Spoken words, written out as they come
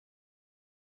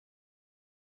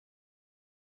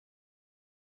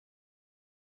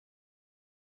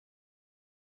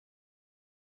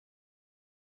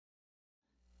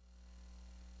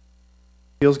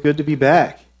Feels good to be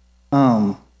back.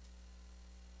 Man,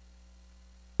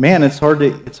 it's hard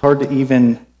to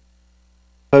even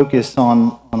focus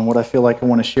on what I feel like I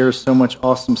want to share. So much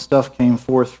awesome stuff came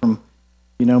forth from,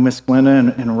 Miss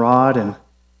Glenna and Rod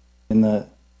and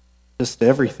just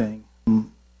everything.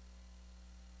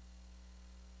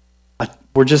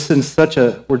 We're just in such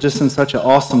an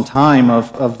awesome time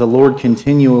of the Lord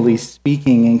continually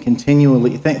speaking and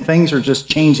continually things are just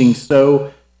changing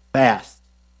so fast.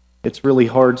 It's really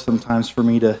hard sometimes for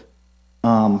me to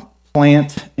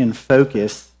plant and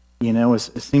focus.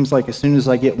 It seems like as soon as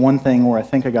I get one thing where I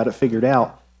think I got it figured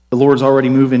out, the Lord's already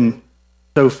moving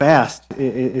so fast.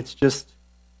 It's just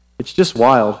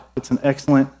wild. It's an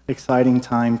excellent, exciting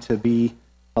time to be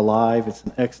alive. It's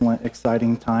an excellent,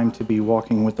 exciting time to be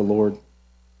walking with the Lord.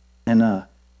 And I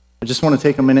just want to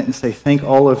take a minute and say thank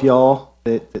all of y'all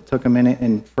that took a minute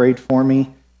and prayed for me.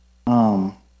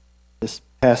 This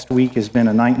past week has been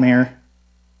a nightmare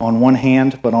on one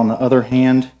hand, but on the other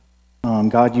hand,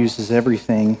 God uses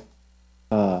everything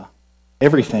to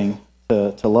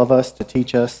love us, to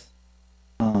teach us.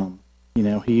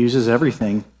 He uses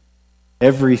everything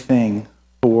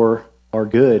for our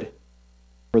good,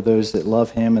 for those that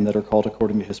love Him and that are called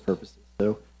according to His purposes.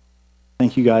 So,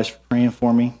 thank you guys for praying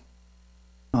for me.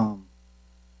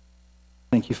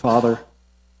 Thank you, Father, for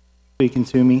speaking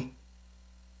to me,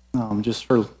 just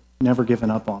for never giving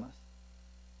up on us.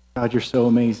 God, you're so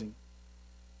amazing.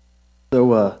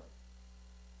 So,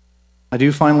 I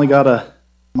do finally got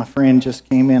my friend just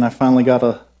came in, I finally got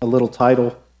a little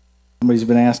title. Somebody's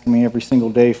been asking me every single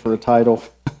day for a title.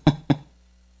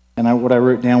 And what I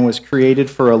wrote down was created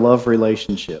for a love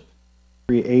relationship.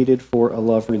 Created for a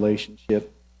love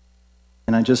relationship.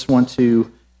 And I just I'm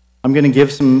going to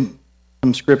give some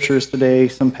scriptures today,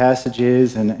 some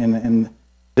passages, and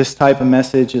this type of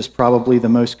message is probably the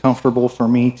most comfortable for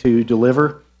me to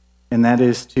deliver, and that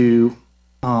is to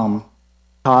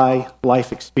tie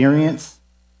life experience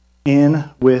in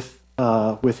with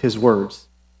His words.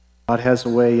 God has a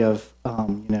way of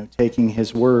taking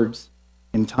His words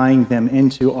and tying them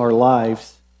into our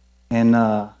lives, and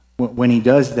when He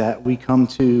does that, we come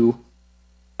to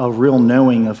a real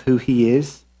knowing of who He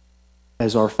is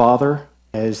as our Father,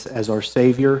 as our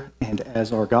Savior, and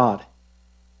as our God.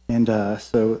 And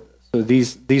so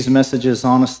these messages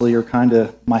honestly are kind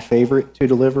of my favorite to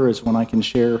deliver, is when I can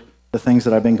share the things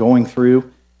that I've been going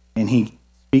through, and He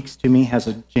speaks to me, has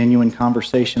a genuine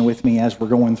conversation with me as we're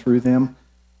going through them,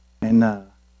 and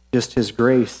just His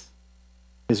grace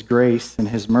and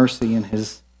His mercy and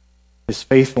His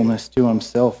faithfulness to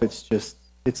Himself. It's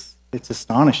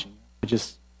astonishing. I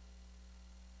just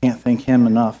can't thank Him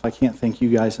enough. I can't thank you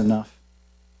guys enough.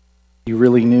 You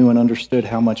really knew and understood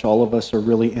how much all of us are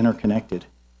really interconnected,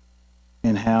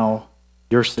 and how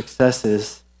your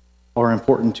successes are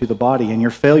important to the body, and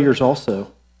your failures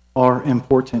also are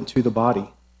important to the body.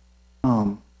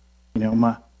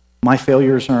 My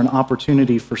failures are an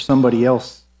opportunity for somebody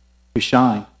else to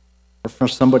shine, or for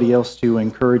somebody else to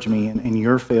encourage me, and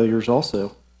your failures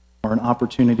also are an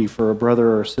opportunity for a brother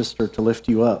or a sister to lift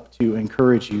you up, to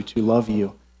encourage you, to love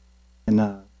you. And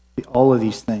all of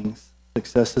these things,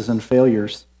 successes and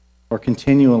failures, are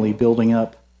continually building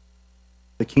up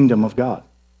the kingdom of God.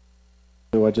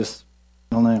 So I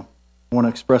don't know. I want to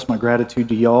express my gratitude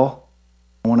to y'all.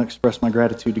 I want to express my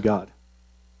gratitude to God.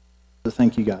 So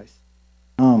thank you guys.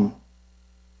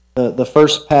 The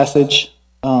first passage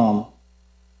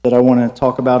that I want to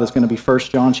talk about is going to be 1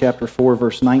 John chapter 4,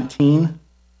 verse 19.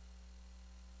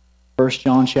 1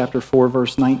 John chapter 4,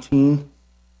 verse 19.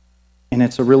 And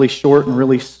it's a really short and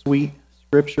really sweet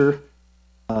scripture.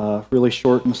 Really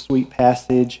short and sweet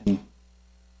passage. And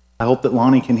I hope that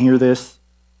Lonnie can hear this.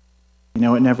 It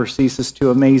never ceases to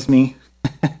amaze me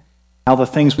how the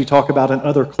things we talk about in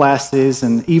other classes,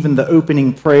 and even the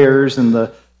opening prayers and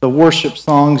the worship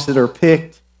songs that are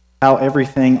picked, how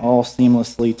everything all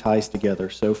seamlessly ties together.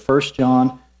 So 1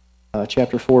 John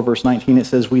chapter 4, verse 19, it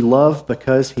says, "We love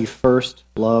because He first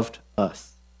loved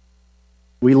us."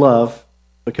 We love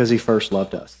because He first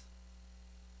loved us.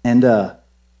 And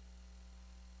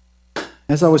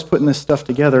as I was putting this stuff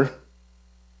together,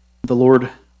 the Lord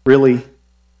really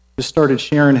just started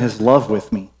sharing His love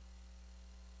with me.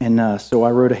 And so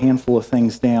I wrote a handful of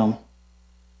things down.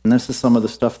 And this is some of the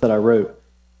stuff that I wrote.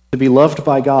 To be loved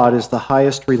by God is the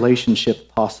highest relationship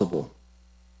possible.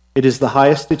 It is the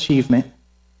highest achievement,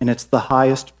 and it's the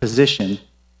highest position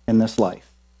in this life.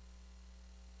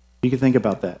 You can think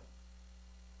about that.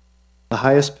 The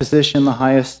highest position, the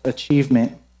highest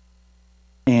achievement,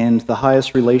 and the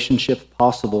highest relationship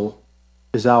possible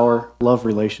is our love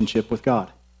relationship with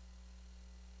God.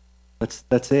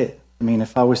 That's it. I mean,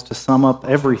 if I was to sum up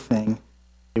everything,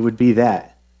 it would be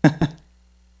that.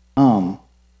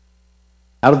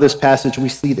 Out of this passage, we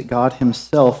see that God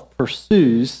himself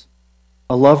pursues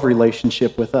a love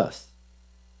relationship with us.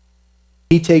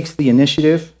 He takes the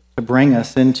initiative to bring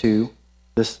us into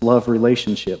this love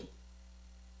relationship.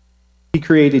 He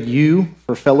created you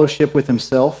for fellowship with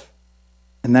himself,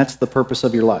 and that's the purpose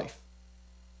of your life.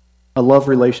 A love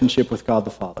relationship with God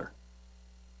the Father.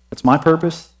 That's my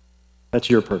purpose. That's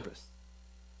your purpose.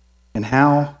 And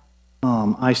how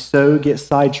I so get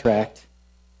sidetracked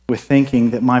with thinking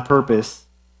that my purpose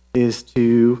is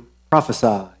to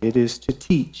prophesy, it is to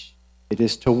teach, it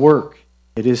is to work,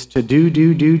 it is to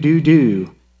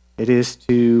do. It is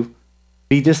to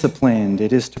be disciplined,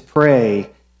 it is to pray,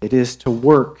 it is to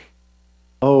work.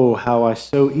 Oh, how I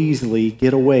so easily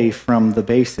get away from the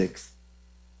basics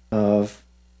of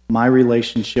my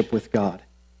relationship with God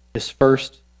is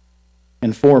first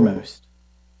and foremost.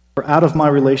 For out of my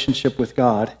relationship with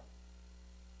God,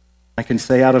 I can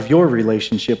say out of your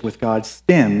relationship with God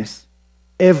stems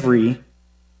every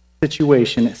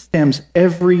situation. It stems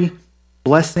every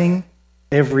blessing,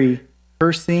 every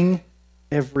cursing,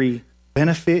 every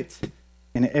benefit,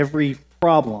 and every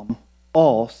problem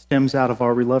all stems out of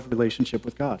our love relationship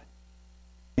with God.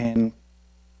 And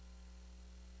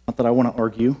not that I want to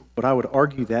argue, but I would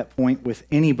argue that point with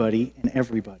anybody and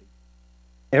everybody.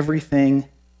 Everything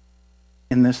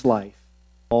in this life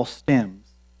all stems,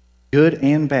 good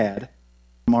and bad,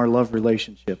 from our love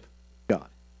relationship with God.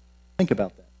 Think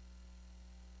about that.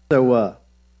 So,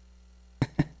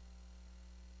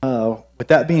 with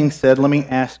that being said, let me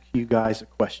ask you guys a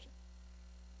question.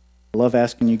 I love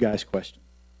asking you guys questions.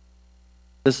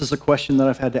 This is a question that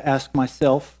I've had to ask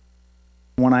myself.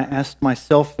 When I asked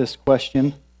myself this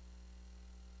question,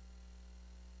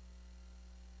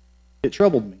 it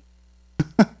troubled me.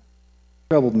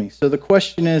 Troubled me. So the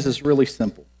question is really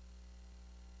simple.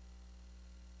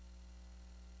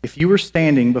 If you were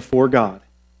standing before God,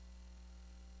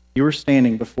 you were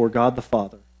standing before God the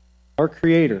Father, our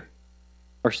Creator,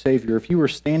 our Savior, if you were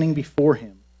standing before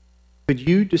Him, could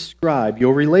you describe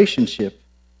your relationship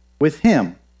with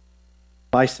Him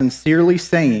by sincerely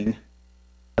saying,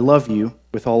 I love you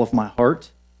with all of my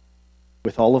heart,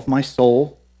 with all of my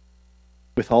soul,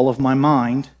 with all of my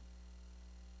mind,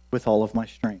 with all of my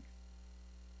strength?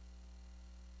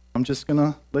 I'm just going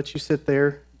to let you sit there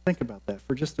and think about that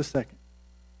for just a second.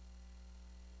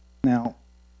 Now,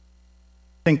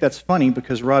 I think that's funny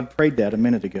because Rod prayed that a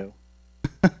minute ago.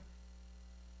 I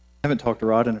haven't talked to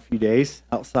Rod in a few days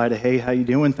outside of, hey, how you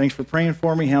doing? Thanks for praying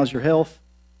for me. How's your health?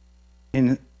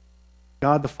 And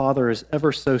God the Father is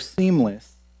ever so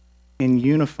seamless in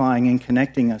unifying and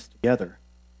connecting us together.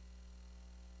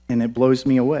 And it blows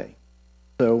me away.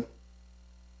 So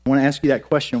I want to ask you that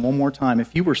question one more time.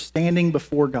 If you were standing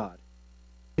before God,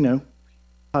 God,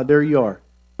 there you are.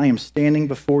 I am standing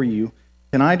before you.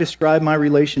 Can I describe my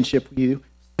relationship with you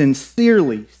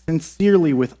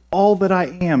sincerely with all that I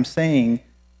am, saying,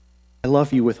 I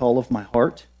love you with all of my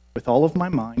heart, with all of my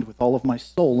mind, with all of my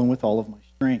soul, and with all of my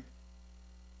strength?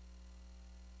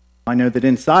 I know that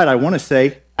inside I want to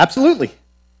say, absolutely,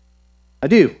 I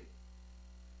do.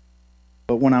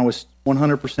 But when I was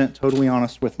 100% totally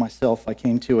honest with myself, I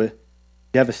came to a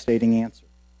devastating answer.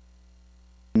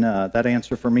 And that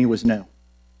answer for me was no.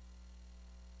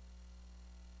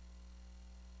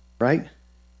 Right?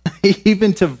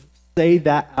 Even to say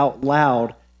that out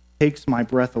loud takes my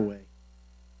breath away.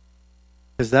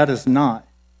 Because that is not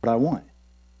what I want.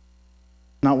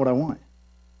 Not what I want.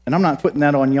 And I'm not putting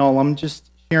that on y'all. I'm just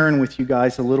sharing with you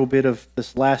guys a little bit of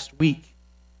this last week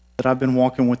that I've been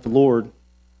walking with the Lord,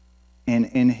 and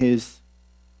in His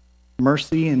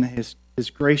mercy and His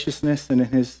graciousness and in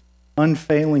His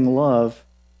unfailing love,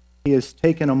 He has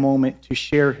taken a moment to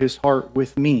share His heart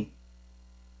with me.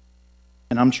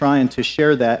 And I'm trying to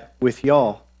share that with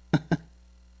y'all.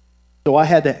 So I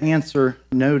had to answer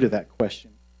no to that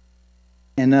question.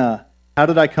 And how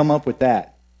did I come up with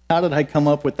that? How did I come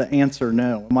up with the answer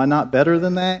no? Am I not better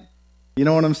than that? You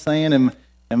know what I'm saying?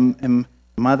 Am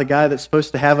I the guy that's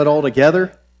supposed to have it all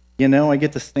together? I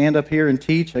get to stand up here and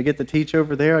teach. I get to teach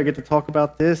over there. I get to talk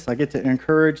about this. I get to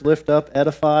encourage, lift up,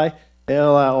 edify.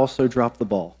 Hell, I also drop the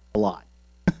ball a lot.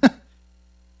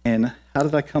 And how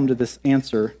did I come to this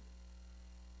answer?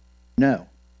 No.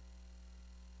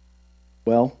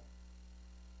 Well,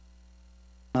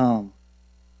 I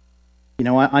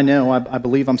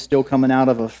believe I'm still coming out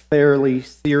of a fairly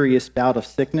serious bout of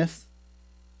sickness.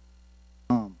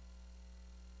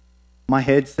 My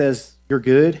head says you're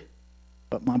good,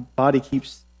 but my body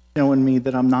keeps showing me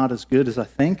that I'm not as good as I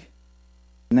think.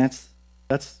 And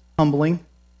that's humbling,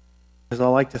 because I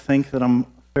like to think that I'm a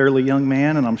fairly young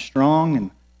man and I'm strong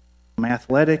and I'm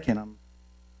athletic and I'm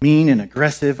mean and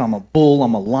aggressive. I'm a bull.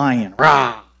 I'm a lion.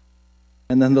 Rah!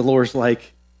 And then the Lord's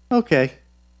like, okay.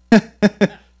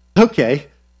 Okay.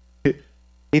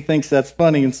 He thinks that's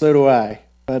funny, and so do I.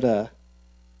 But,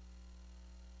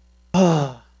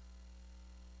 I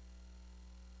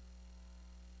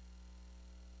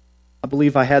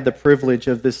believe I had the privilege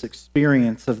of this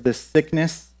experience of this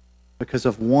sickness because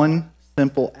of one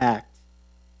simple act,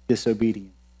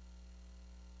 disobedience.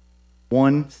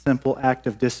 One simple act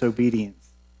of disobedience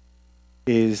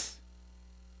is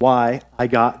why I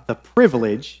got the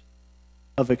privilege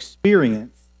of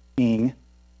experiencing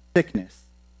sickness.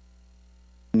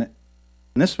 And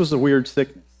this was a weird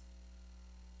sickness.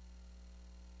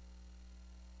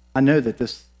 I know that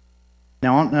this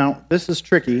now this is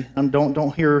tricky.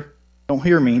 Don't hear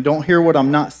me. Don't hear what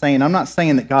I'm not saying. I'm not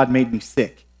saying that God made me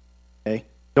sick. Okay?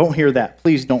 Don't hear that.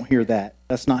 Please don't hear that.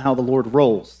 That's not how the Lord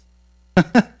rolls.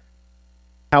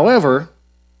 However,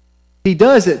 he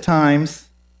does at times,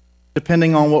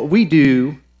 depending on what we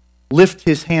do, lift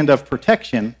his hand of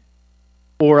protection.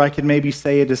 Or I could maybe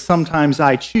say it is sometimes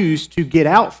I choose to get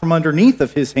out from underneath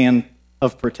of his hand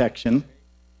of protection.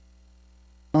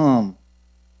 And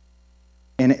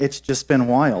it's just been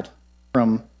wild.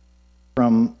 From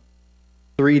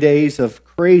 3 days of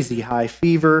crazy high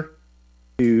fever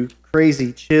to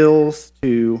crazy chills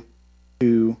to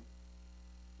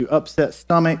upset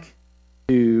stomach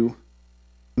to,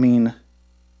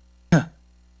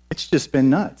 it's just been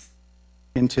nuts.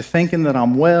 And to thinking that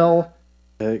I'm well,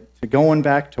 to going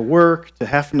back to work, to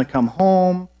having to come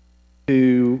home,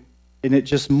 and it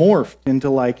just morphed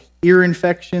into like ear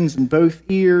infections in both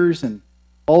ears and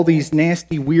all these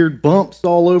nasty, weird bumps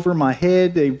all over my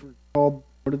head. They were called,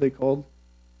 what are they called?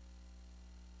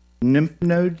 Lymph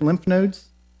nodes.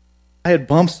 I had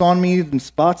bumps on me in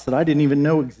spots that I didn't even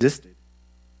know existed.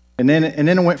 And then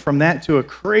it went from that to a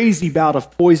crazy bout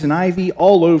of poison ivy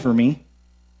all over me.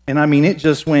 And it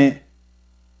just went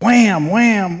wham,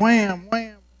 wham, wham,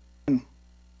 wham. And,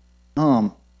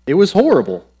 it was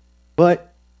horrible,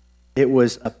 but it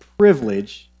was a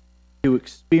privilege to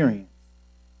experience.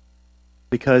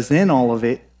 Because in all of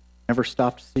it, I never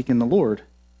stopped seeking the Lord.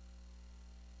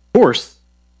 Of course,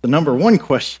 the number one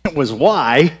question was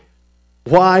why?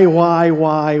 Why?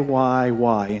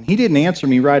 And he didn't answer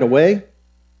me right away.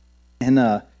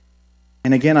 And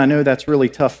again, I know that's really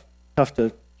tough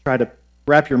to try to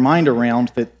wrap your mind around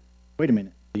that, wait a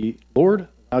minute, the Lord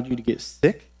allowed you to get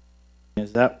sick?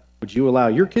 Would you allow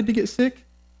your kid to get sick?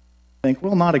 I think,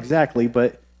 well, not exactly,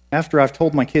 but after I've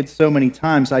told my kids so many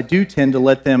times, I do tend to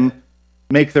let them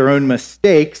make their own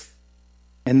mistakes,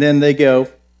 and then they go,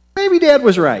 maybe Dad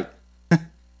was right.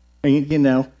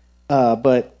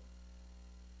 But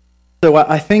so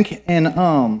I think, and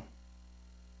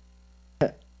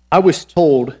I was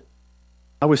told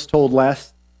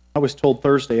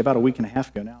Thursday, about a week and a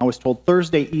half ago now, I was told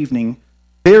Thursday evening,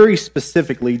 very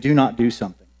specifically, do not do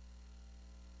something.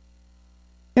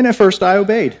 And at first I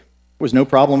obeyed. There was no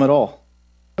problem at all.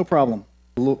 No problem.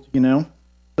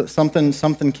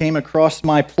 Something came across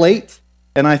my plate,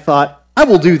 and I thought, I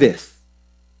will do this.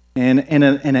 And in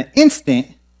an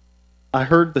instant, I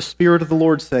heard the Spirit of the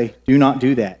Lord say, do not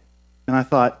do that. And I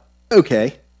thought,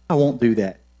 okay, I won't do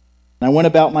that. And I went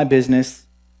about my business,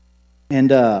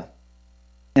 and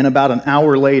about an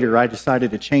hour later, I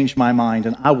decided to change my mind,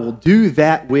 and I will do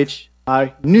that which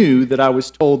I knew that I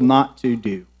was told not to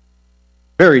do.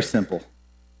 Very simple.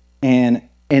 And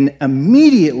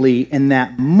immediately in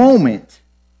that moment,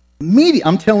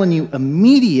 I'm telling you,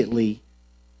 immediately,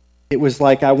 it was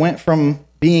like I went from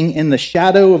being in the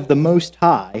shadow of the Most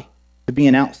High to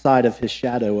being outside of his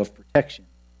shadow of protection.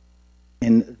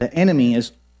 And the enemy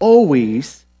is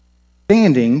always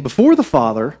standing before the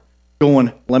Father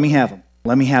going, let me have him,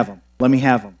 let me have him, let me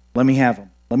have him, let me have him,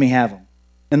 let me have him.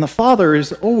 And the Father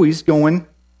is always going,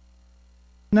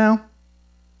 no.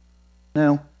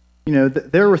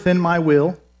 They're within my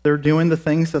will. They're doing the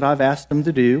things that I've asked them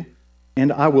to do,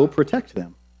 and I will protect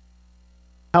them.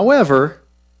 However,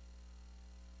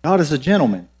 God is a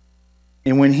gentleman,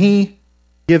 and when he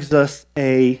gives us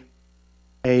a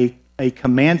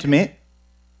commandment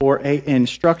or an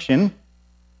instruction,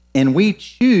 and we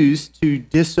choose to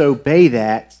disobey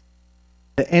that,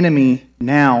 the enemy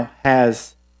now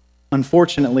has,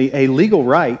 unfortunately, a legal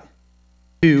right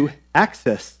to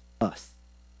access us.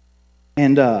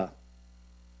 And that,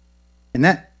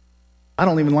 I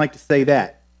don't even like to say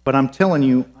that, but I'm telling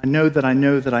you, I know that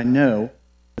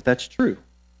that's true.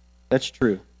 That's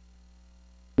true.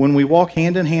 When we walk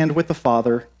hand in hand with the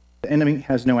Father, the enemy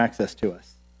has no access to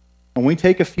us. When we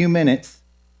take a few minutes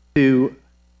to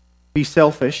be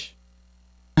selfish,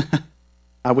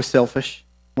 I was selfish,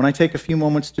 when I take a few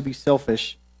moments to be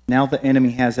selfish, now the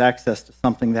enemy has access to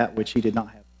something that which he did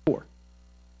not have before.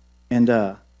 And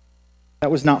that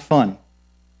was not fun.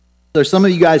 So some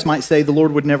of you guys might say the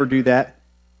Lord would never do that.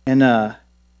 And I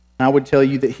would tell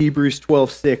you that Hebrews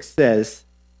 12:6 says,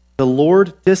 the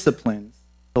Lord disciplines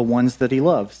the ones that he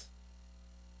loves,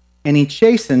 and he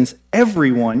chastens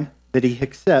everyone that he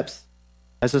accepts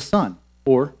as a son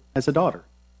or as a daughter.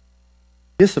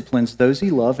 Disciplines those he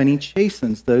loves, and he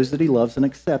chastens those that he loves and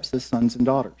accepts as sons and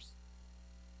daughters.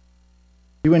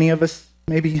 Do any of us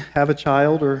maybe have a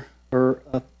child or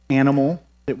an animal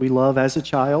that we love as a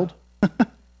child?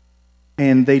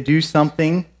 And they do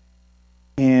something,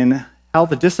 and how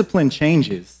the discipline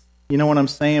changes. You know what I'm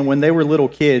saying? When they were little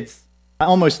kids, I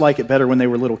almost like it better when they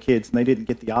were little kids and they didn't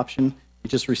get the option. They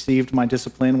just received my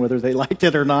discipline whether they liked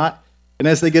it or not. And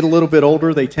as they get a little bit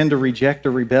older, they tend to reject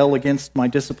or rebel against my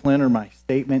discipline or my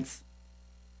statements.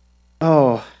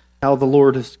 Oh, how the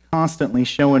Lord is constantly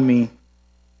showing me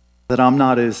that I'm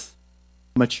not as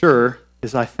mature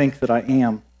as I think that I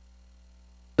am.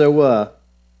 So,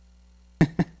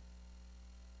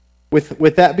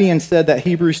 With that being said, that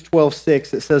Hebrews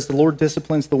 12:6, it says, the Lord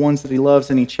disciplines the ones that he loves,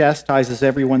 and he chastises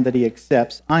everyone that he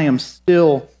accepts. I am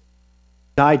still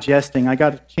digesting. I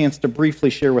got a chance to briefly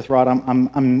share with Rod.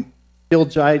 I'm still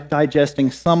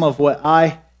digesting some of what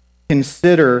I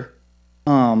consider,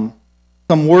 some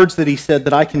words that he said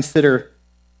that I consider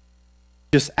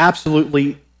just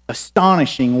absolutely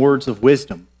astonishing words of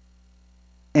wisdom.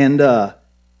 And I'm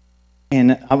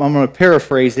going to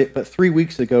paraphrase it, but 3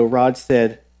 weeks ago, Rod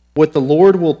said, what the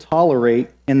Lord will tolerate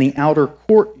in the outer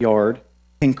courtyard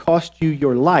can cost you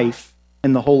your life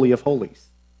in the Holy of Holies.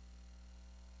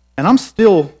 And I'm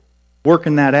still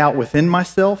working that out within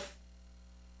myself,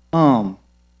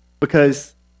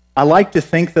 because I like to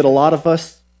think that a lot of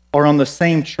us are on the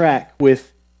same track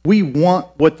with, we want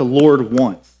what the Lord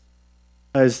wants.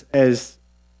 As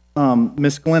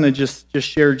Miss Glenna just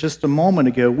shared just a moment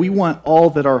ago, we want all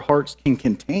that our hearts can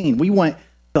contain. We want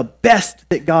the best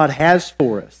that God has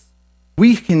for us.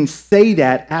 We can say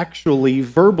that actually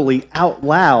verbally out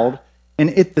loud, and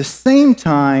at the same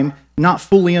time not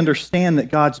fully understand that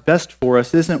God's best for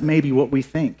us isn't maybe what we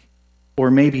think,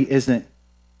 or maybe isn't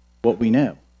what we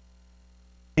know.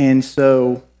 And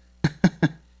so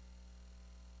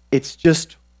it's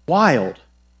just wild.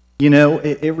 You know,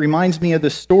 it reminds me of the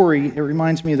story. It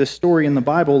reminds me of the story in the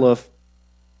Bible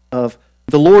of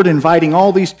the Lord inviting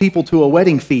all these people to a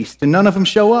wedding feast, and none of them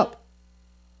show up.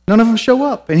 None of them show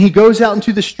up. And he goes out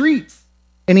into the streets,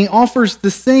 and he offers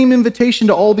the same invitation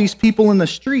to all these people in the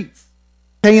streets,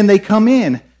 saying they come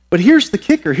in. But here's the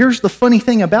kicker. Here's the funny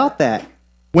thing about that.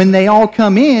 When they all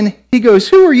come in, he goes,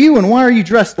 who are you and why are you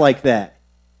dressed like that?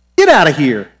 Get out of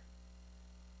here.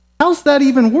 How's that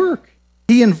even work?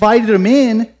 He invited them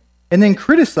in and then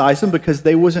criticized them because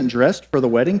they wasn't dressed for the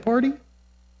wedding party?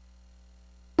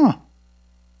 Huh.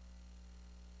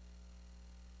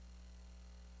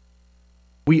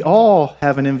 We all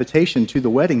have an invitation to the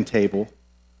wedding table,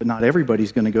 but not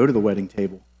everybody's going to go to the wedding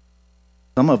table.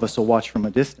 Some of us will watch from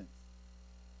a distance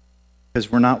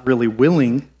because we're not really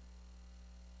willing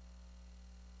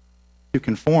to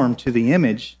conform to the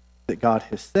image that God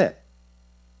has set.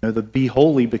 You know, the be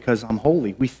holy because I'm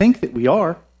holy. We think that we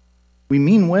are. We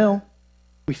mean well.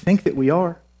 We think that we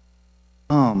are.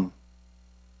 But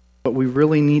we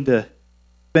really need to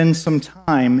spend some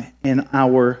time in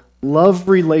our love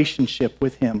relationship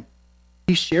with him.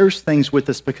 He shares things with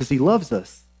us because he loves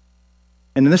us.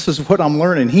 And this is what I'm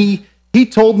learning. He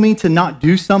told me to not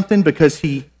do something because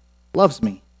he loves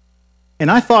me.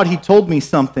 And I thought he told me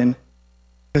something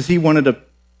because he wanted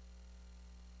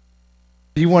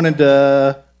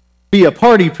to be a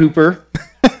party pooper.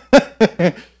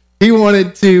 He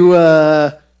wanted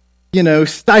to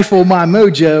stifle my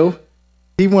mojo.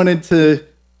 He wanted to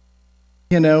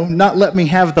not let me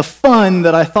have the fun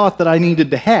that I thought that I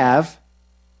needed to have.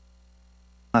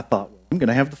 I thought, well, I'm going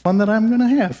to have the fun that I'm going to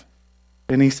have.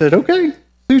 And he said, okay,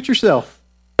 suit yourself.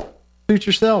 Suit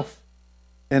yourself.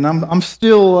 And I'm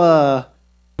still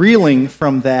reeling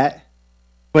from that.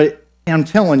 But I'm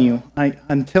telling you,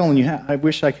 I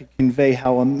wish I could convey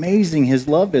how amazing his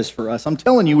love is for us. I'm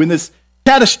telling you, in this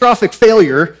catastrophic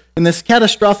failure, in this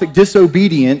catastrophic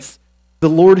disobedience, the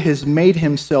Lord has made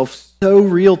himself so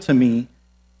real to me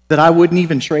that I wouldn't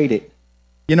even trade it.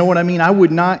 You know what I mean? I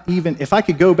would not even, if I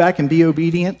could go back and be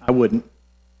obedient, I wouldn't.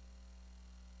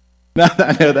 No,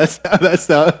 I know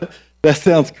that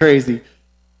sounds crazy.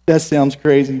 That sounds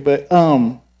crazy. But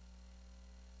so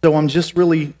I'm just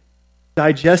really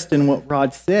digesting what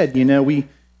Rod said. You know,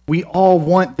 we all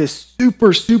want this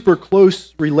super, super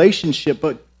close relationship,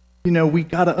 but we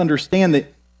got to understand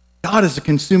that God is a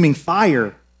consuming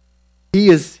fire. He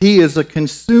is a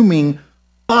consuming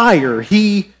fire.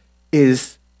 He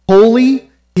is holy.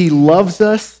 He loves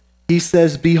us. He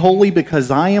says, be holy because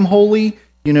I am holy.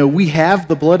 You know, we have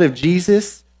the blood of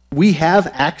Jesus. We have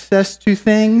access to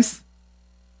things.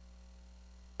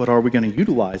 But are we going to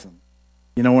utilize them?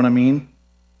 You know what I mean?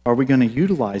 Are we going to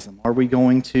utilize them? Are we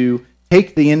going to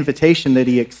take the invitation that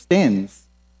he extends?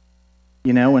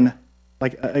 You know, and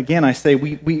like, again, I say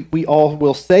we all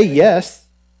will say yes.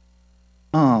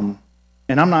 And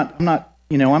I'm not,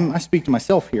 you know, I speak to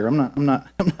myself here. I'm not,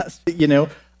 you know,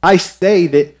 I say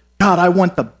that, God, I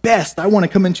want the best. I want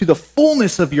to come into the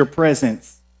fullness of your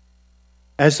presence.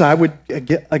 As I would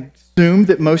assume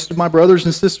that most of my brothers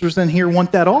and sisters in here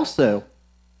want that also.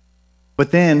 But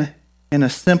then, in a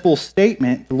simple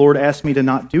statement, the Lord asked me to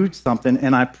not do something,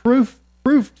 and I proved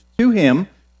to him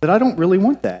that I don't really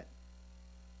want that.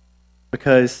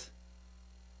 Because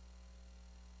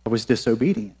I was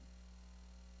disobedient.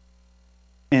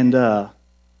 And that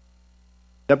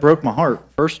broke my heart,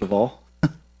 first of all.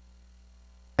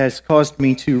 Has caused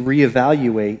me to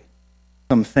reevaluate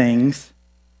some things.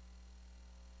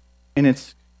 And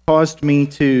it's caused me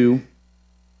to,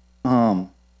 I'm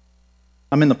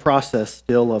in the process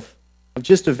still of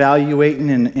just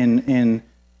evaluating and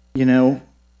you know,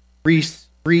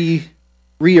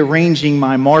 rearranging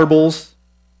my marbles,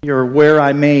 or where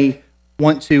I may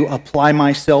want to apply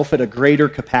myself at a greater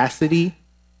capacity.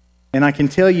 And I can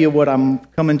tell you what I'm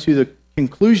coming to the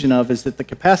conclusion of is that the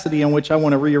capacity in which I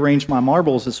want to rearrange my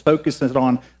marbles is focused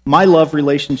on my love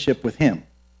relationship with him.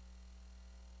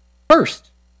 First,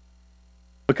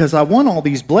 because I want all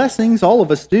these blessings, all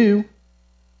of us do,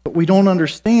 but we don't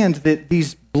understand that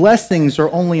these blessings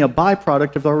are only a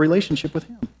byproduct of our relationship with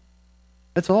him.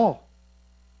 That's all.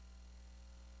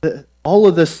 All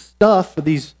of this stuff,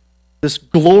 this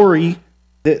glory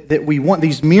that we want,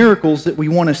 these miracles that we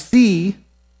want to see,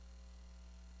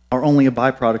 are only a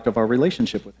byproduct of our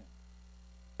relationship with him.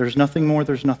 There's nothing more,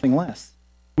 there's nothing less.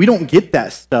 We don't get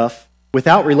that stuff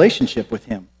without relationship with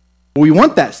him. We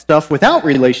want that stuff without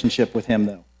relationship with him,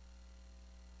 though.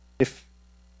 If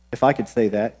I could say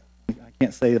that. I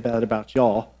can't say that about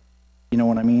y'all. You know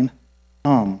what I mean?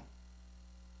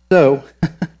 So,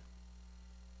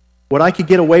 what I could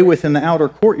get away with in the outer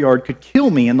courtyard could kill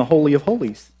me in the Holy of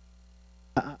Holies.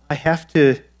 I have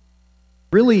to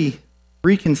really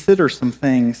reconsider some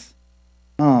things,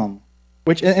 and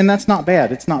that's not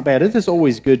bad. It's not bad. It is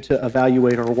always good to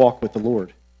evaluate our walk with the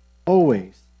Lord.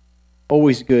 Always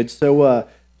good. So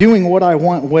doing what I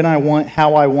want, when I want,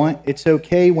 how I want, it's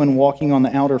okay when walking on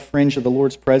the outer fringe of the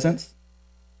Lord's presence.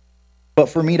 But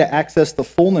for me to access the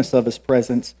fullness of his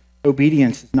presence,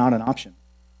 obedience is not an option.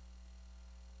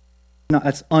 No,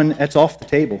 that's off the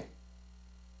table.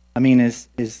 I mean, is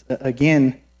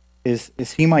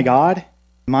he my God?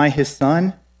 Am I his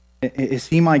son? Is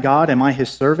he my God? Am I his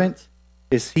servant?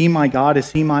 Is he my God?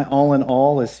 Is he my all in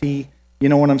all? Is he, you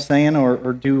know what I'm saying?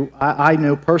 Or do I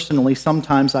know personally,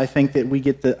 sometimes I think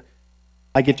that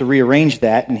I get to rearrange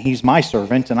that, and he's my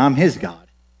servant and I'm his God.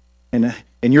 And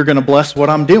you're going to bless what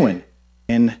I'm doing.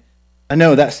 And I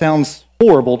know that sounds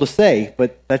horrible to say,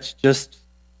 but that's just,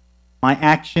 my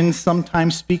actions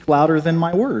sometimes speak louder than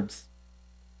my words.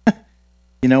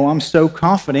 You know, I'm so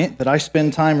confident that I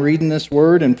spend time reading this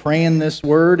word and praying this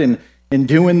word and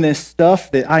doing this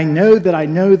stuff that I know that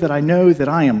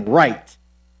I am right.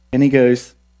 And he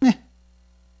goes,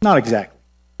 not exactly.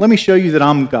 Let me show you that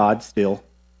I'm God still.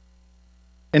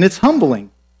 And it's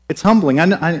humbling. It's humbling.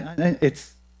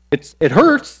 It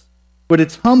hurts, but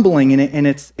it's humbling, and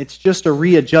it's just a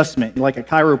readjustment, like a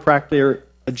chiropractor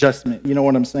adjustment. You know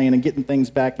what I'm saying? And getting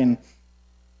things back in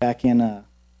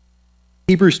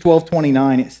Hebrews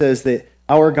 12:29. It says that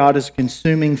our God is a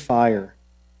consuming fire,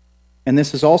 and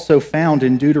this is also found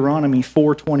in Deuteronomy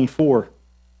 4:24.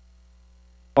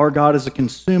 Our God is a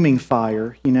consuming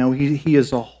fire. You know, he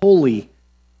is holy,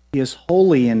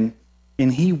 and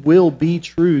he will be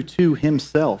true to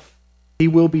himself. He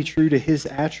will be true to his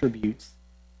attributes.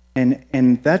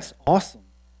 And that's awesome.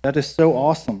 That is so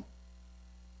awesome.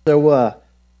 So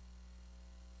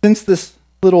since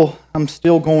I'm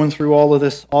still going through all of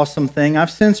this awesome thing,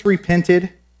 I've since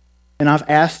repented, and I've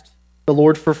asked the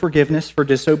Lord for forgiveness for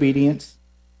disobedience.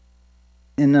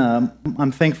 And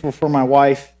I'm thankful for my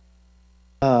wife.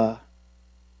 I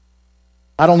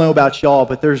don't know about y'all,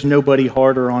 but there's nobody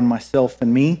harder on myself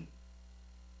than me.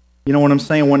 You know what I'm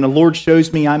saying? When the Lord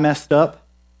shows me I messed up,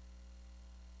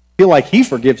 I feel like he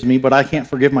forgives me, but I can't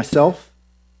forgive myself.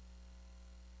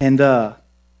 And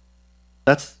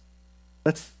that's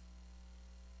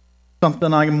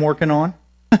something I'm working on.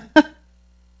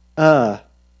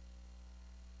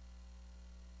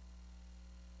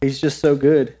 He's just so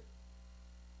good.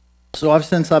 So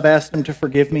since I've asked him to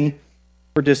forgive me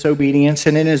for disobedience,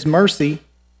 and in his mercy,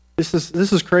 this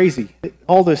is crazy.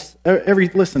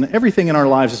 Everything in our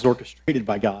lives is orchestrated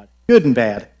by God, good and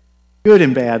bad. Good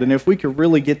and bad. And if we could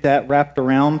really get that wrapped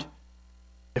around,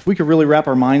 if we could really wrap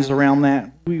our minds around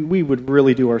that, we would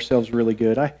really do ourselves really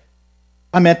good.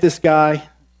 I met this guy,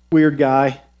 weird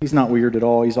guy. He's not weird at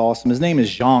all. He's awesome. His name is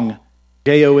Zhang,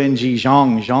 J-O-N-G,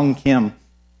 Zhang Kim.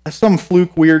 That's some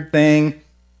fluke weird thing.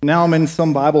 Now I'm in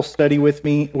some Bible study with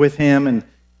him, and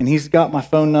he's got my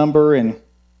phone number, and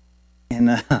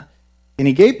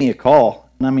he gave me a call.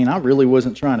 And I mean, I really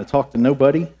wasn't trying to talk to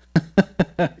nobody.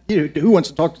 Who wants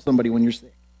to talk to somebody when you're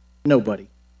sick? Nobody.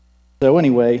 So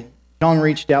anyway, John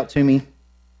reached out to me,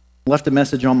 left a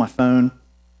message on my phone,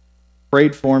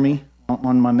 prayed for me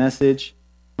on my message.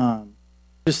 And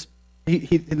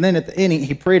then at the end,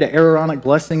 he prayed an Aaronic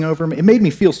blessing over me. It made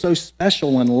me feel so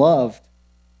special and loved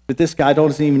that this guy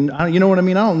doesn't even, you know what I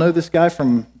mean? I don't know this guy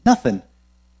from nothing,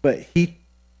 but he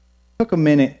took a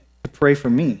minute to pray for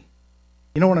me.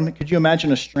 You know what I mean? Could you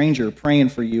imagine a stranger praying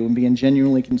for you and being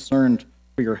genuinely concerned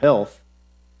for your health?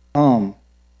 And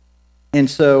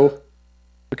so,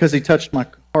 because he touched my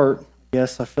heart, I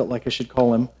guess I felt like I should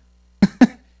call him.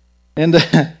 and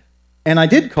I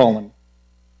did call him.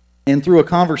 And through a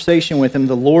conversation with him,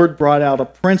 the Lord brought out a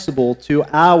principle to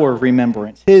our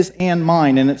remembrance, his and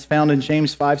mine, and it's found in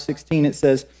James 5:16. It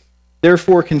says,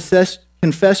 "Therefore confess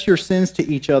your sins to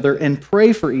each other and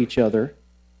pray for each other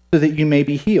so that you may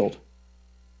be healed.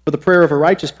 For the prayer of a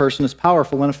righteous person is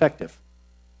powerful and effective."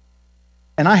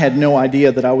 And I had no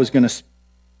idea that I was going to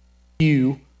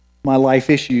spew my life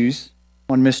issues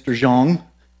on Mr. Zhang.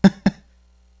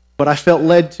 But I felt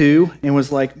led to, and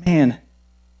was like, man,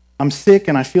 I'm sick,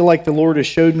 and I feel like the Lord has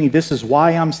showed me this is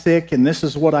why I'm sick, and this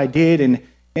is what I did.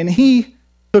 And he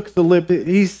took the lip.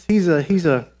 He's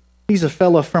a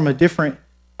fella from a different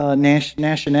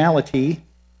nationality,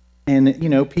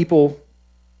 and people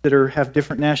that have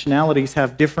different nationalities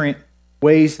have different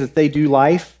ways that they do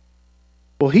life.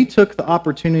 Well, he took the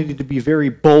opportunity to be very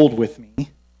bold with me,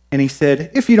 and he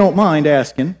said, "If you don't mind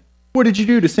asking, what did you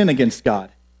do to sin against God?"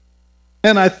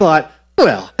 And I thought,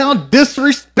 well, how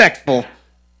disrespectful.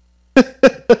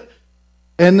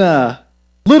 And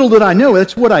little did I know,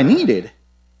 that's what I needed.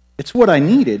 It's what I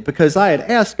needed, because I had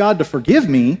asked God to forgive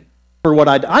me for what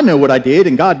I know what I did,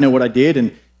 and God know what I did,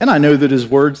 and I know that his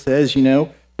word says,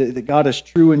 that God is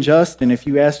true and just, and if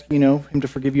you ask, him to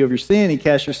forgive you of your sin, he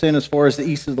casts your sin as far as the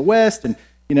east of the west, and,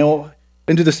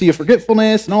 into the sea of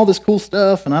forgetfulness, and all this cool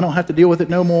stuff, and I don't have to deal with it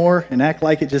no more, and act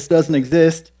like it just doesn't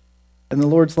exist. And the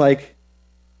Lord's like,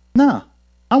 no,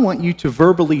 I want you to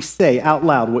verbally say out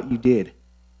loud what you did.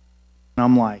 And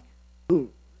I'm like, ooh,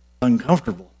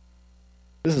 uncomfortable.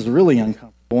 This is really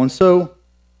uncomfortable. And so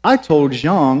I told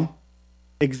Jean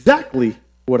exactly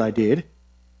what I did,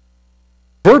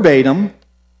 verbatim,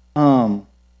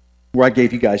 where I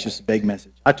gave you guys just a vague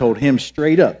message. I told him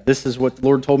straight up, this is what the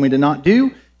Lord told me to not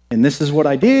do, and this is what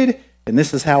I did, and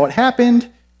this is how it happened.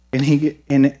 And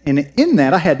in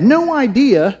that, I had no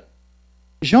idea.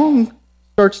 Jean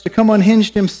starts to come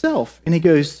unhinged himself, and he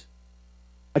goes,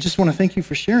 I just want to thank you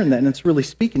for sharing that, and it's really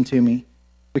speaking to me,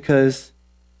 because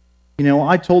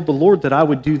I told the Lord that I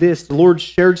would do this. The Lord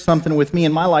shared something with me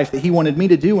in my life that he wanted me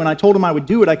to do, and I told him I would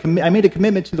do it. I made a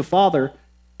commitment to the Father,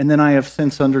 and then I have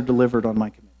since under-delivered on my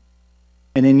commitment.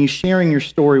 And in you sharing your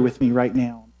story with me right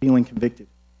now, I'm feeling convicted.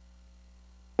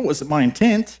 It wasn't my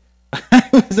intent. I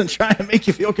wasn't trying to make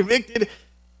you feel convicted.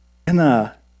 And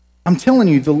I'm telling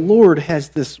you, the Lord has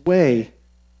this way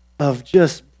of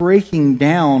just breaking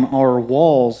down our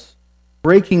walls,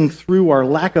 breaking through our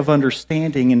lack of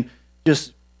understanding, and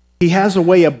he has a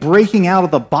way of breaking out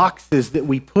of the boxes that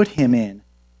we put him in.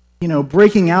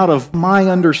 Breaking out of my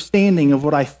understanding of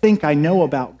what I think I know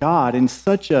about God in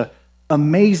such a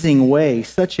amazing way,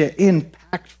 such an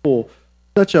impactful,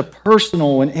 such a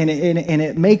personal, and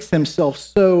it makes himself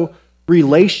so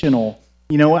relational.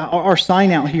 Our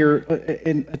sign out here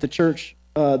at the church,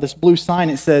 this blue sign,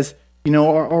 it says,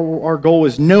 our goal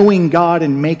is knowing God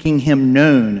and making him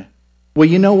known.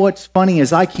 Well, what's funny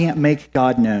is I can't make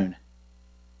God known.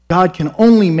 God can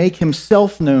only make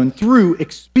himself known through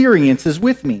experiences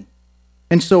with me.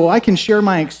 And so I can share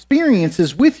my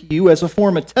experiences with you as a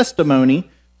form of testimony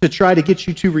to try to get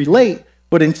you to relate,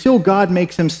 but until God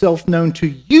makes himself known to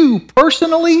you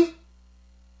personally,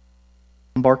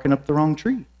 I'm barking up the wrong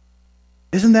tree.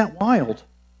 Isn't that wild?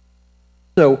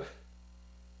 So,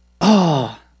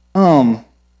 I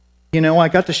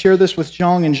got to share this with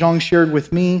Zhang, and Zhang shared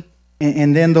with me,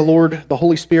 and then the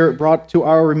Holy Spirit brought to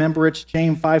our remembrance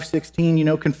James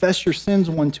 5:16, confess your sins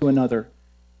one to another.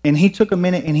 And he took a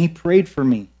minute and he prayed for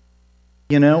me,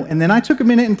 and then I took a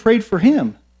minute and prayed for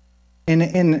him.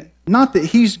 And not that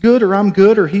he's good or I'm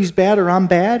good or he's bad or I'm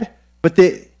bad, but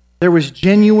that there was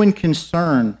genuine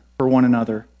concern for one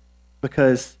another,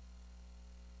 because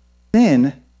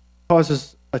sin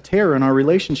causes a tear in our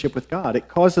relationship with God. It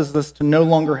causes us to no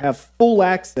longer have full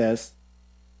access,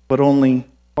 but only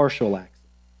partial access.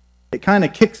 It kind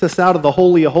of kicks us out of the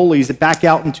Holy of Holies and back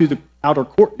out into the outer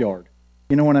courtyard.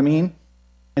 You know what I mean?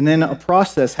 And then a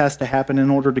process has to happen in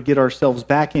order to get ourselves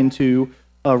back into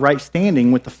right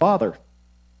standing with the Father.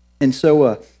 And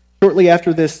so shortly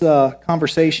after this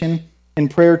conversation and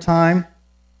prayer time,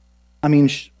 I'm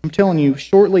telling you,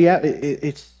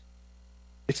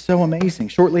 it's so amazing.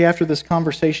 Shortly after this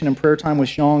conversation and prayer time with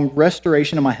Sean,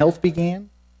 restoration of my health began.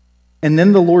 And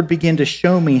then the Lord began to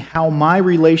show me how my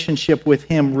relationship with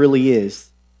him really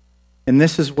is. And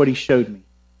this is what he showed me.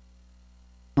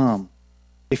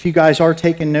 If you guys are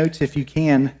taking notes, if you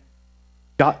can,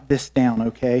 jot this down,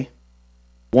 okay?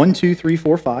 1, 2, 3,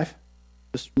 4, 5.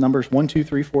 This number's 1, 2,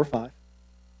 3, 4, 5.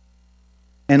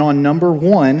 And on number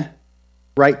 1,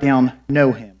 write down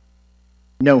know him.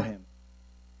 Know him.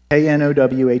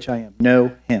 Knowhim.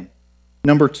 Know him.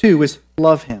 Number 2 is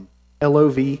love him.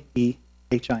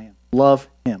 Lovehim. Love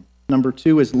him. Number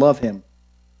 2 is love him.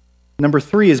 Number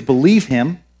 3 is believe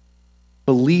him.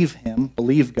 Believe him.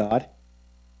 Believe God.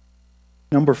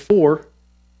 Number 4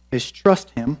 is trust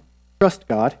him. Trust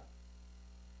God.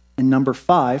 And number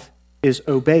 5 is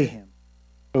obey him.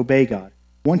 Obey God.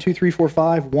 1, 2, 3, 4,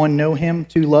 5. 1, know him.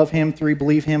 2, love him. 3,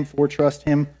 believe him. 4, trust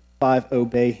him. 5,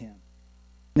 obey him.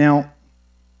 Now,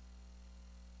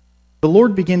 the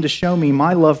Lord began to show me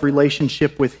my love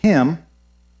relationship with him.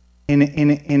 And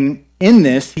in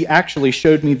this, he actually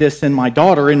showed me this in my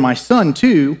daughter and my son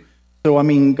too. So,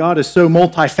 God is so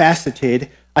multifaceted.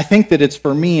 I think that it's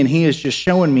for me, and he is just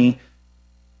showing me.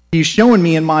 He's showing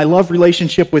me in my love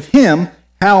relationship with him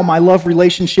how my love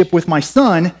relationship with my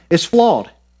son is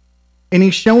flawed. And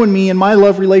he's showing me in my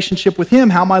love relationship with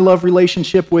him how my love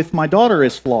relationship with my daughter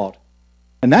is flawed.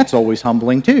 And that's always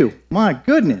humbling too. My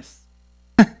goodness.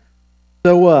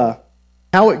 So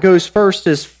how it goes first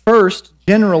is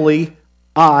generally,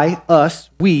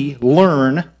 we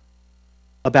learn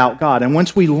about God. And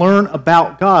once we learn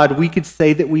about God, we could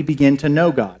say that we begin to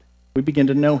know God. We begin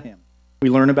to know him. We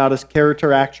learn about his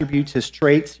character attributes, his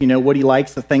traits, what he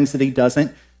likes, the things that he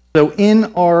doesn't. So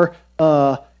in our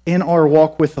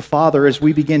walk with the Father, as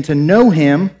we begin to know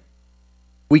him,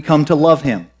 we come to love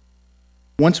him.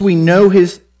 Once we know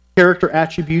his character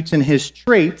attributes and his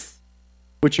traits,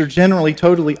 which are generally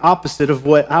totally opposite of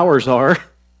what ours are,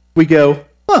 we go,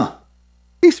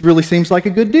 he really seems like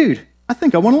a good dude. I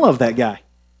think I want to love that guy.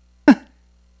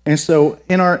 And so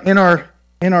in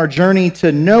our journey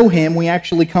to know him, we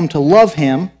actually come to love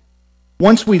him.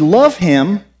 Once we love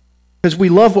him, because we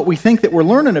love what we think that we're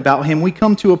learning about him, we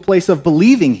come to a place of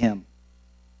believing him.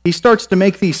 He starts to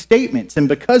make these statements, and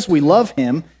because we love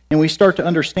him and we start to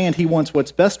understand he wants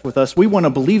what's best with us, we want to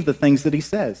believe the things that he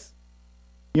says.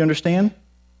 You understand?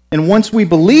 And once we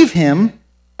believe him,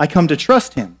 I come to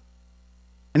trust him.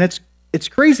 And it's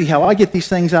crazy how I get these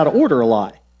things out of order a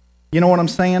lot. You know what I'm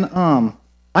saying?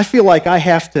 I feel like I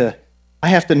have to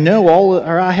know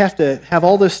I have to have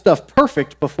all this stuff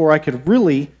perfect before I could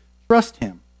really trust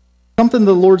him. Something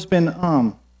the Lord's been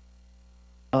a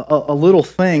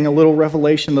little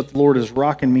revelation that the Lord is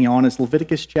rocking me on is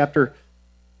Leviticus chapter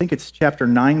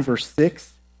 9, verse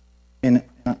 6. And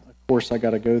of course I got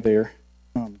to go there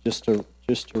just to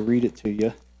read it to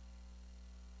you.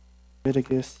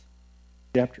 Leviticus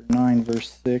chapter 9,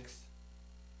 verse 6.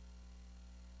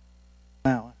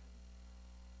 Wow.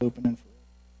 Opening for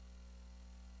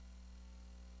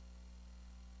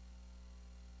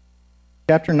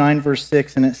chapter 9, verse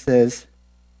 6, and it says,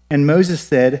 "And Moses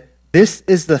said, 'This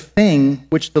is the thing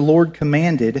which the Lord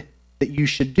commanded that you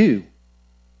should do,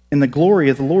 and the glory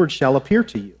of the Lord shall appear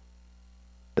to you.'"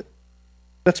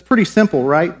 That's pretty simple,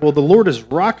 right? Well, the Lord is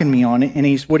rocking me on it,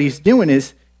 and what he's doing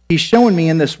is he's showing me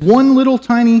in this one little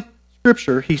tiny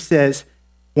scripture, he says,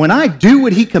 when I do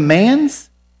what he commands,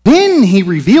 then he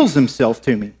reveals himself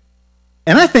to me.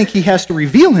 And I think he has to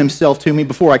reveal himself to me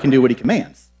before I can do what he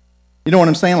commands. You know what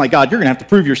I'm saying? Like, God, you're going to have to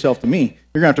prove yourself to me.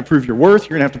 You're going to have to prove your worth.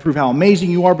 You're going to have to prove how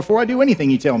amazing you are before I do anything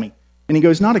you tell me. And he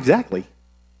goes, not exactly.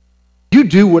 You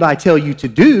do what I tell you to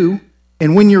do,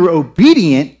 and when you're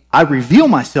obedient, I reveal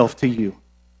myself to you.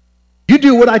 You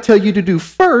do what I tell you to do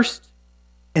first,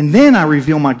 and then I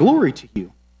reveal my glory to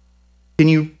you. Can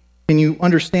you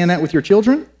understand that with your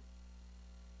children?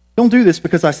 Don't do this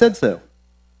because I said so.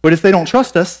 But if they don't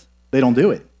trust us, they don't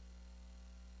do it.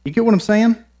 You get what I'm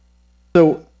saying?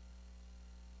 So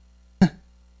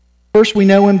First we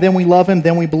know him, then we love him,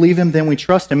 then we believe him, then we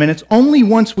trust him. And it's only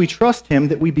once we trust him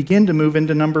that we begin to move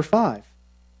into number 5.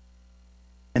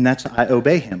 And that's I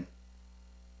obey him.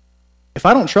 If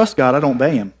I don't trust God, I don't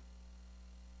obey him.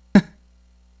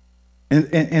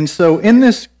 and so in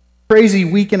this crazy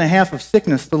week and a half of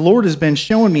sickness, the Lord has been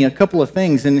showing me a couple of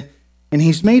things, and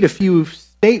he's made a few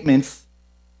statements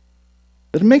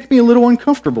that make me a little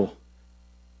uncomfortable,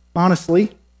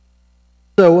 honestly.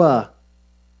 So,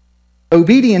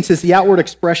 obedience is the outward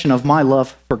expression of my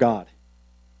love for God.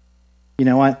 You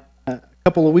know, a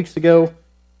couple of weeks ago,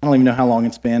 I don't even know how long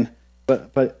it's been,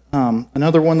 but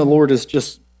another one the Lord is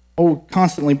just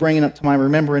constantly bringing up to my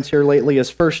remembrance here lately is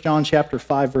 1 John chapter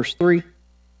 5, verse 3.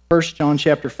 1 John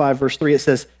chapter 5, verse 3, it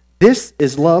says, "This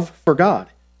is love for God,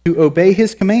 to obey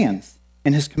his commands,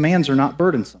 and his commands are not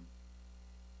burdensome."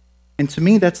 And to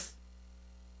me,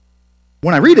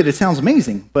 when I read it, it sounds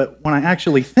amazing, but when I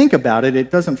actually think about it,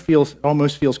 it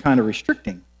almost feels kind of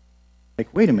restricting.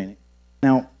 Like, wait a minute.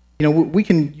 Now, you know, we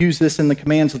can use this in the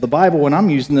commands of the Bible, and I'm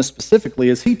using this specifically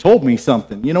as he told me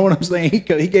something. You know what I'm saying? He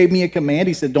gave me a command.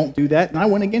 He said, don't do that, and I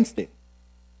went against it.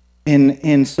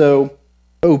 And so,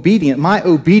 my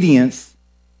obedience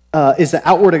is the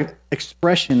outward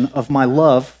expression of my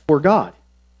love for God.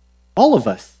 All of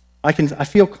us. I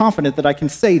feel confident that I can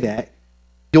say that.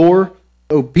 Your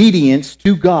obedience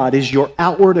to God is your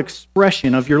outward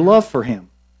expression of your love for him.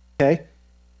 Okay?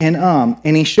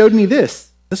 And he showed me this.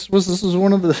 This was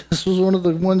one of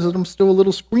the ones that I'm still a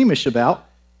little squeamish about.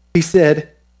 He said,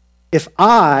 he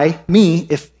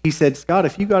said, "Scott,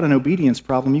 if you got an obedience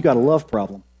problem, you got a love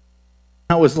problem."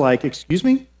 I was like, "Excuse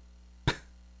me?"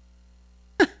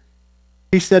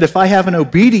 He said, "If I have an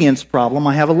obedience problem,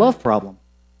 I have a love problem."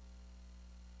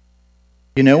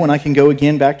 You know, and I can go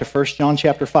again back to 1 John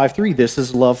chapter 5, 3. This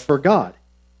is love for God,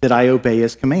 that I obey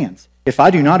his commands. If I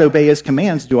do not obey his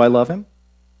commands, do I love him?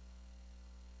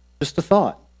 Just a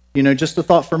thought. You know, just a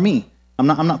thought for me. I'm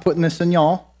not putting this in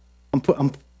y'all.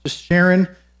 I'm just sharing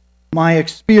my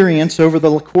experience over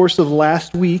the course of the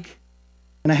last week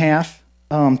and a half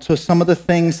to some of the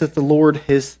things that the Lord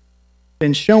has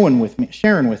been sharing with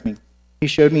me. He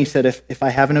showed me, he said, if I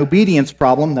have an obedience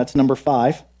problem, that's number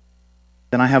 5,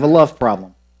 then I have a love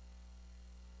problem.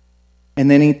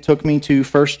 And then he took me to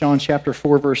 1 John chapter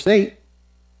 4, verse 8,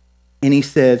 and he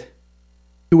said,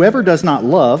 "Whoever does not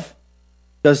love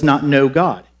does not know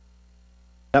God."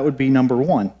 That would be number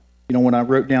 1. You know, when I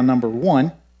wrote down number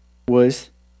 1 was,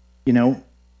 you know,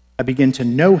 I begin to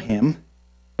know him.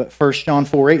 But 1 John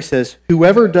 4, 8 says,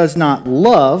 "Whoever does not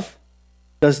love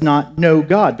does not know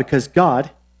God, because God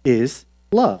is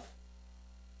love."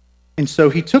 And so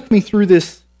he took me through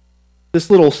this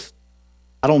little,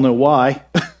 I don't know why,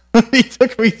 he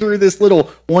took me through this little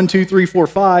 1, 2, 3, 4,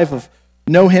 5 of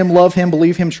know him, love him,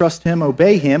 believe him, trust him,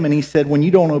 obey him. And he said, when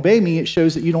you don't obey me, it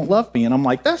shows that you don't love me. And I'm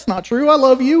like, that's not true. I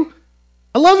love you.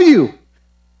 I love you.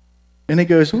 And he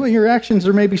goes, well, your actions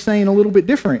are maybe saying a little bit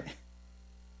different.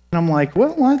 And I'm like,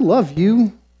 well, I love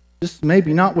you, just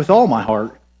maybe not with all my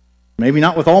heart, maybe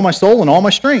not with all my soul and all my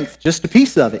strength, just a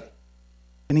piece of it.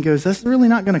 And he goes, that's really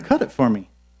not going to cut it for me.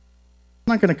 It's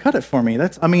not going to cut it for me.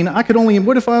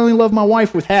 What if I only love my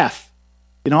wife with half?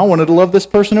 You know, I wanted to love this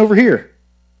person over here.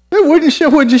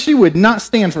 She would not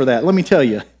stand for that, let me tell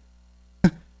you.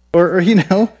 or, you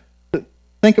know,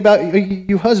 think about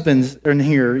you husbands in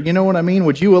here. You know what I mean?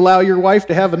 Would you allow your wife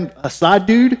to have a side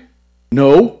dude?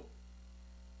 No.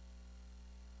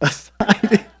 A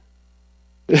side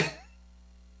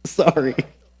Sorry.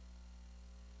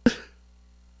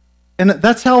 And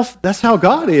that's how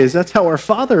God is. That's how our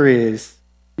Father is.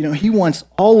 You know, he wants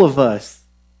all of us.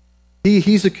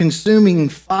 He's a consuming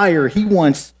fire. He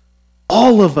wants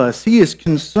all of us. He is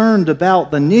concerned about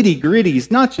the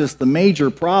nitty-gritties, not just the major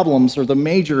problems or the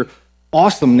major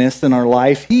awesomeness in our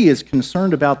life. He is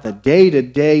concerned about the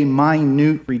day-to-day,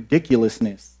 minute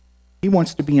ridiculousness. He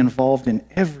wants to be involved in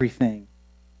everything.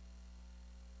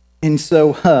 And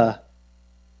so,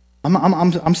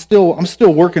 I'm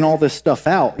still working all this stuff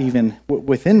out, even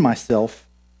within myself.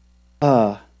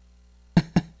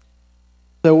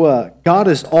 So God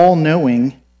is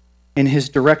all-knowing, and his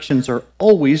directions are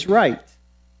always right.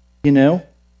 You know,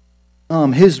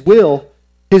 his will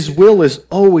is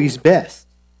always best.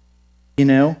 You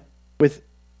know,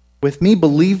 with me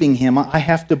believing him, I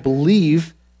have to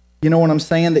believe. You know what I'm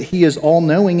saying? That he is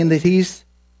all-knowing and that he's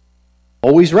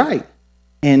always right,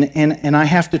 and I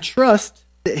have to trust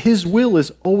that his will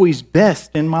is always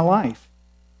best in my life.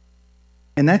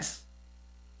 And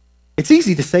it's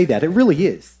easy to say that. It really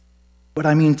is. But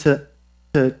I mean, to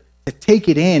take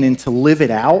it in and to live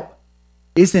it out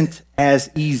isn't as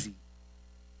easy.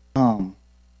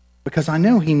 Because I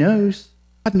know he knows.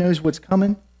 God knows what's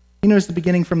coming. He knows the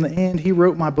beginning from the end. He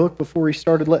wrote my book before he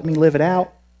started letting me live it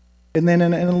out. And then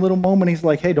in a little moment, he's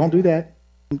like, hey, don't do that.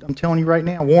 I'm telling you right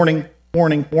now, warning,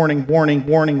 warning, warning, warning,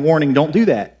 warning, warning, don't do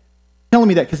that. He's telling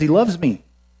me that because he loves me.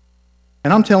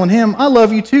 And I'm telling him, I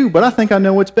love you too, but I think I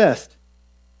know what's best.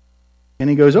 And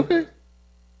he goes, okay.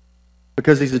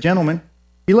 Because he's a gentleman,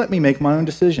 he let me make my own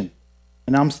decision.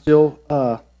 And I'm still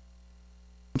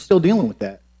dealing with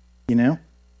that, you know.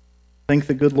 Thank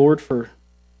the good Lord for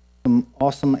some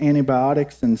awesome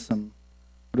antibiotics and some,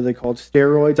 what are they called,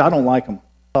 steroids. I don't like them.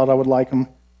 Thought I would like them.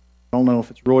 I don't know if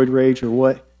it's roid rage or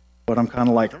what, but I'm kind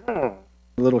of like a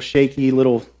little shaky,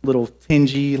 little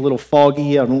tingy, little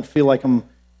foggy. I don't feel like I'm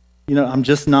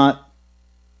just not,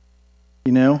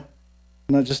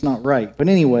 just not right. But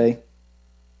anyway,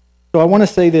 so I want to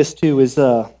say this too, is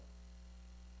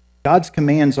God's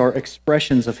commands are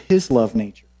expressions of his love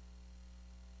nature.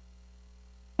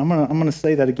 I'm gonna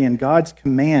say that again. God's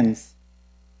commands,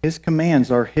 his commands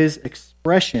are his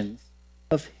expressions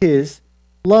of his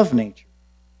love nature.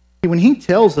 When he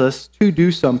tells us to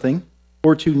do something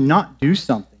or to not do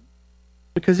something,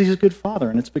 because he's a good father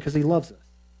and it's because he loves us.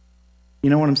 You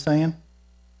know what I'm saying?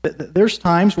 There's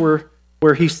times where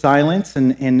he's silent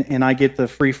and I get the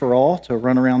free-for-all to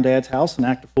run around Dad's house and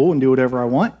act a fool and do whatever I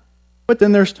want. But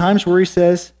then there's times where he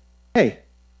says, hey,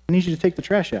 I need you to take the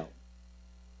trash out.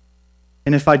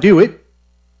 And if I do it,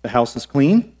 the house is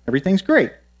clean, everything's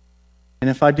great. And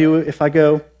if I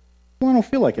go, well, I don't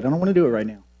feel like it, I don't want to do it right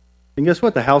now. And guess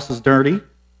what? The house is dirty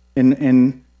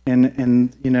and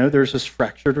there's this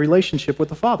fractured relationship with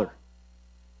the Father.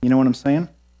 You know what I'm saying?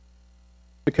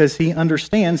 Because he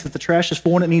understands that the trash is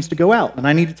full and it needs to go out, and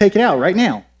I need to take it out right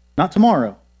now, not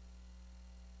tomorrow.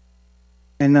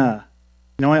 And I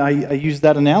use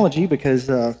that analogy because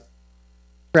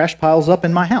trash piles up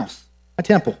in my house, my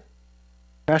temple.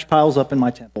 Trash piles up in my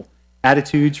temple.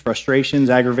 Attitudes, frustrations,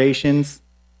 aggravations.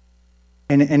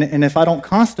 And if I don't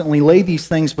constantly lay these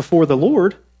things before the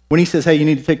Lord, when he says, hey, you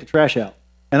need to take the trash out,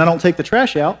 and I don't take the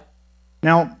trash out,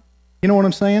 now, you know what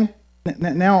I'm saying?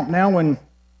 Now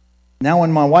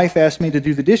when my wife asks me to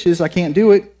do the dishes, I can't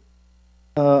do it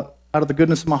out of the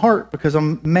goodness of my heart because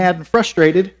I'm mad and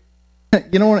frustrated. You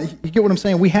get what I'm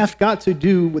saying? We have got to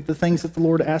do with the things that the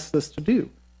Lord asks us to do,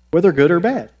 whether good or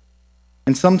bad.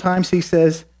 And sometimes he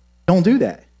says, don't do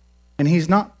that. And he's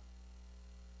not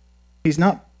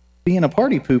being a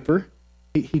party pooper.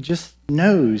 He just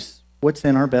knows what's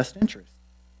in our best interest.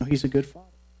 He's a good father.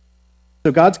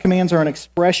 So God's commands are an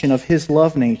expression of his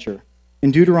love nature.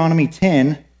 In Deuteronomy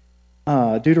chapter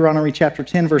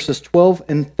 10, verses 12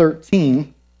 and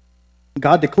 13,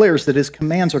 God declares that his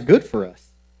commands are good for us.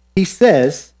 He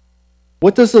says,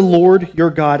 what does the Lord your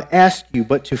God ask you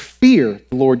but to fear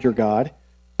the Lord your God,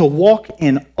 to walk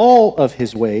in all of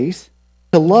his ways,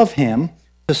 to love him,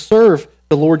 to serve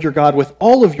the Lord your God with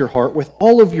all of your heart, with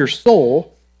all of your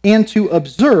soul, and to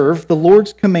observe the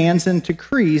Lord's commands and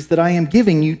decrees that I am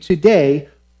giving you today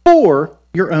for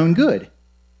your own good.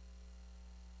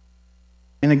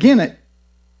 And again,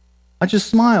 I just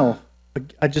smile.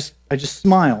 I just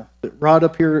smile that Rod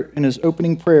up here in his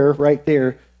opening prayer right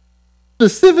there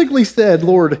specifically said,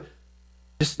 Lord,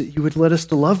 just that you would let us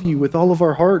to love you with all of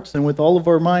our hearts and with all of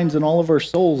our minds and all of our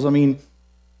souls. I mean,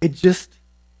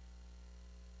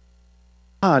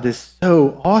 God is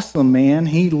so awesome, man.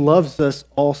 He loves us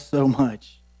all so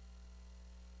much.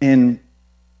 And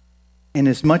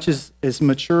as much as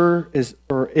mature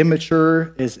or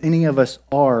immature as any of us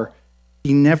are,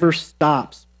 he never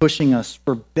stops pushing us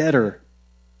for better,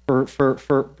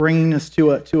 for bringing us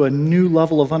to a new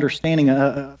level of understanding,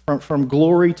 from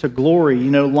glory to glory,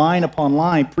 line upon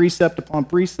line, precept upon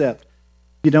precept.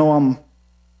 I've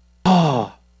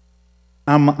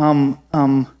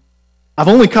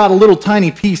only caught a little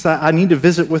tiny piece. I need to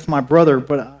visit with my brother,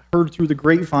 but I heard through the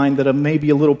grapevine that maybe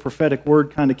a little prophetic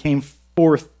word kind of came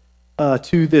forth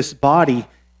to this body.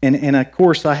 And of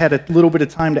course, I had a little bit of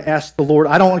time to ask the Lord.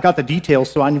 I don't got the details,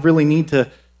 so I really need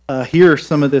to hear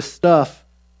some of this stuff.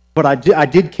 But I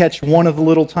did catch one of the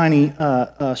little tiny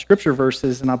scripture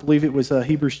verses, and I believe it was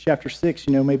Hebrews chapter 6,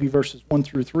 maybe verses 1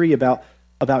 through 3, about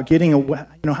getting away.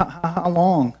 How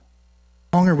long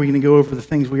are we going to go over the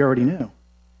things we already know?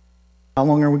 How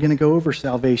long are we going to go over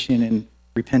salvation and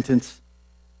repentance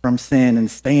from sin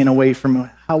and staying away from?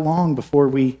 How long before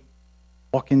we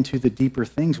walk into the deeper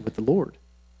things with the Lord?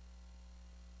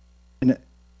 And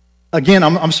again,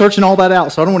 I'm searching all that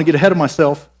out, so I don't want to get ahead of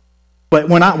myself. But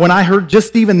when I heard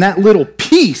just even that little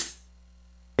piece,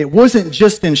 it wasn't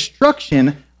just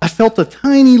instruction. I felt a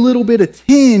tiny little bit of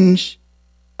tinge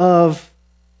of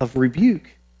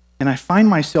rebuke. And I find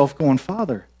myself going,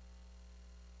 Father,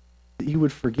 that you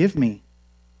would forgive me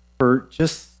for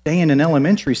just staying in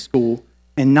elementary school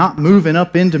and not moving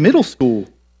up into middle school.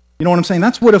 You know what I'm saying?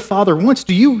 That's what a father wants.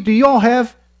 Do you all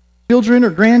have children or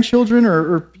grandchildren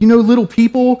or little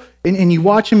people, and you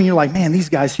watch them and you're like, man, these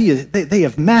guys, they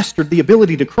have mastered the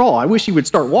ability to crawl. I wish he would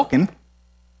start walking.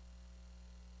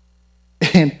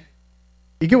 And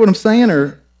you get what I'm saying?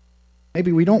 Or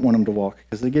maybe we don't want them to walk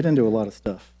because they get into a lot of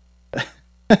stuff.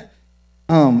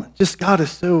 Just God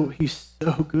is he's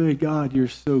so good. God, you're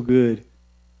so good.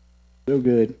 So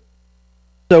good.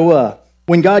 So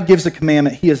when God gives a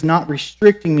commandment, he is not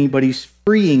restricting me, but he's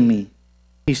freeing me.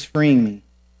 He's freeing me.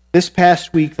 This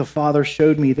past week, the Father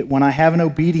showed me that when I have an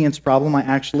obedience problem, I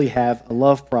actually have a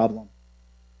love problem.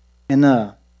 And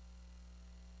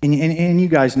you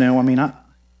guys know, I mean, I've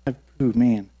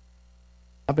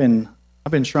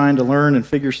been trying to learn and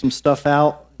figure some stuff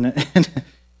out,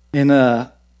 and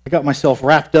I got myself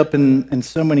wrapped up in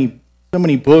so many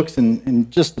books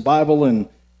and just the Bible and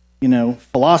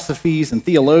philosophies and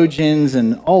theologians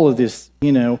and all of this,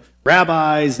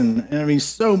 rabbis and I mean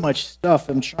so much stuff.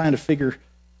 I'm trying to figure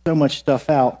so much stuff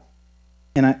out,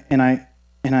 and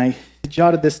I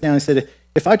jotted this down. I said,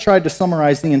 if I tried to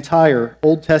summarize the entire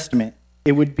Old Testament,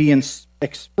 it would be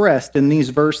expressed in these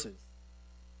verses.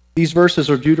 These verses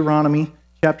are Deuteronomy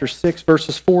chapter 6,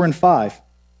 verses 4 and 5.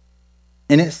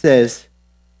 And it says,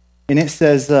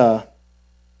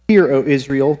 Hear, O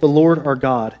Israel, the Lord our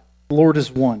God, the Lord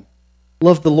is one.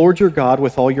 Love the Lord your God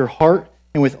with all your heart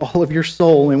and with all of your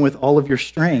soul and with all of your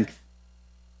strength.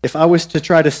 If I was to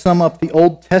try to sum up the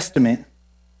Old Testament,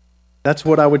 that's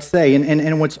what I would say.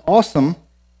 And what's awesome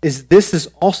is this is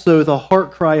also the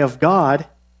heart cry of God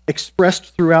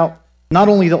expressed throughout not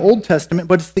only the Old Testament,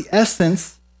 but it's the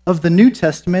essence of the New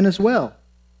Testament as well.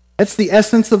 That's the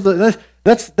essence of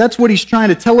that's what he's trying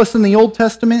to tell us in the Old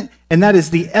Testament, and that is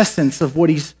the essence of what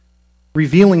he's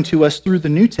revealing to us through the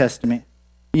New Testament.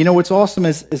 You know what's awesome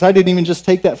is I didn't even just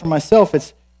take that for myself.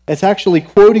 It's actually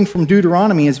quoting from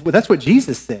Deuteronomy. That's what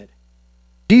Jesus said.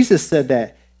 Jesus said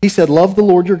that. He said, love the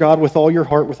Lord your God with all your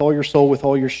heart, with all your soul, with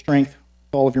all your strength,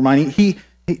 with all of your mind.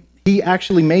 He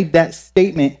actually made that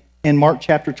statement in Mark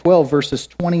chapter 12, verses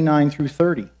 29 through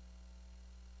 30.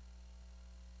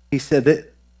 He said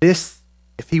that this,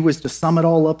 if he was to sum it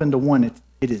all up into one,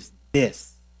 it is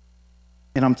this.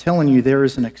 And I'm telling you, there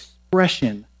is an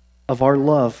expression of our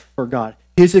love for God.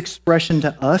 His expression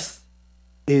to us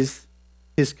is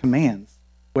his commands,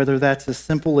 whether that's as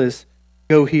simple as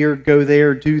go here, go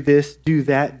there, do this, do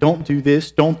that, don't do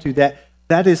this, don't do that.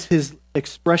 That is his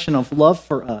expression of love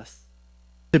for us,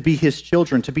 to be his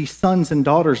children, to be sons and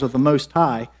daughters of the Most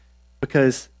High.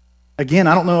 Because, again,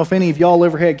 I don't know if any of y'all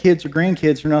ever had kids or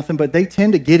grandkids or nothing, but they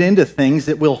tend to get into things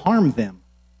that will harm them.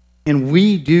 And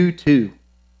we do too.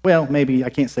 Well, maybe I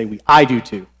can't say we. I do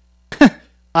too.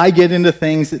 I get into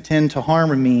things that tend to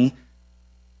harm me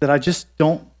that I just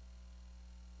don't.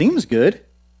 Seems good,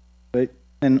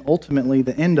 and ultimately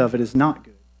the end of it is not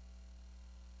good.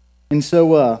 And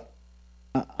so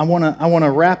I want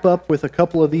to wrap up with a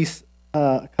couple of these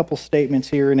couple statements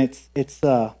here, and it's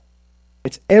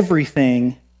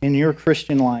everything in your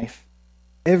Christian life,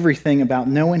 everything about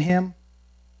knowing him,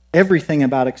 everything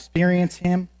about experiencing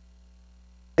him,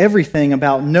 everything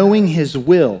about knowing his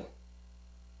will,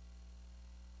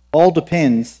 all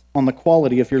depends on the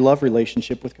quality of your love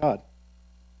relationship with God.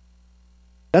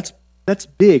 That's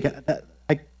big.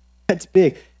 That's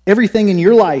big. Everything in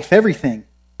your life, everything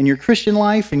in your Christian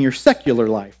life, in your secular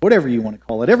life, whatever you want to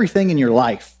call it, everything in your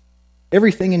life,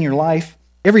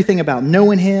 everything about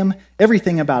knowing him,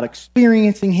 everything about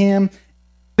experiencing him.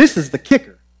 This is the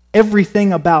kicker.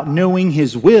 Everything about knowing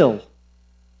his will.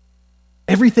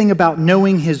 Everything about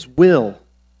knowing his will.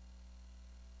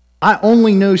 I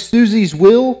only know Susie's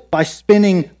will by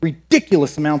spending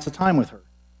ridiculous amounts of time with her.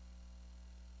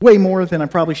 Way more than I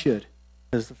probably should,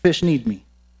 because the fish need me.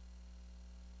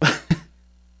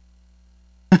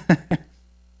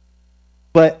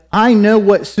 But I know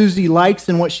what Susie likes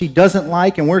and what she doesn't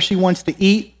like and where she wants to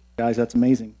eat. Guys, that's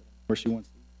amazing, where she wants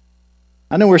to eat.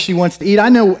 I know where she wants to eat. I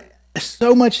know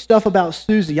so much stuff about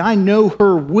Susie. I know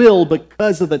her will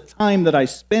because of the time that I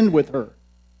spend with her.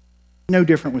 No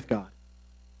different with God.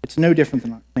 It's no different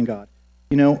than God.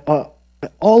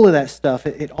 All of that stuff,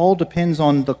 it all depends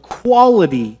on the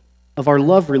quality of our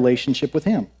love relationship with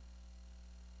him.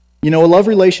 A love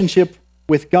relationship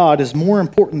with God is more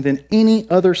important than any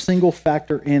other single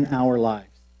factor in our lives.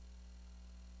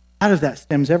 Out of that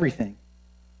stems everything.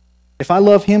 If I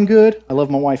love him good, I love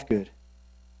my wife good.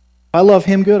 If I love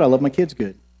him good, I love my kids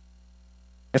good.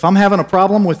 If I'm having a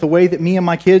problem with the way that me and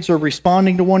my kids are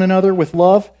responding to one another with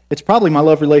love, it's probably my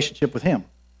love relationship with him.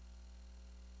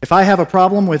 If I have a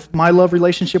problem with my love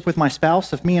relationship with my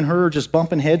spouse, if me and her are just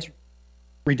bumping heads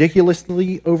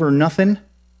ridiculously over nothing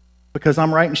because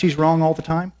I'm right and she's wrong all the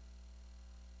time,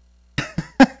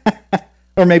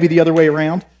 or maybe the other way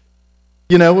around,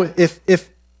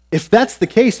 if that's the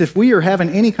case, if we are having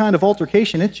any kind of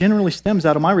altercation, it generally stems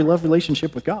out of my love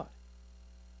relationship with God.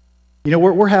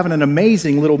 We're having an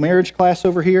amazing little marriage class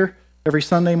over here every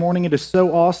Sunday morning. It is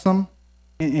so awesome.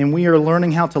 And we are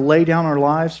learning how to lay down our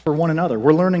lives for one another.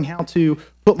 We're learning how to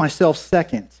put myself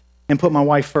second and put my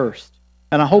wife first.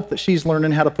 And I hope that she's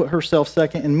learning how to put herself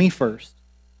second and me first.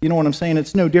 You know what I'm saying?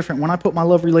 It's no different. When I put my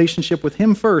love relationship with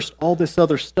him first, all this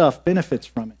other stuff benefits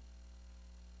from it.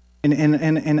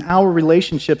 And our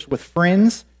relationships with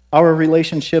friends, our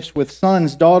relationships with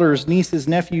sons, daughters, nieces,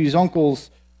 nephews, uncles,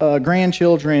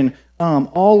 grandchildren,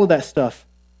 all of that stuff,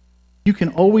 you can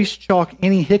always chalk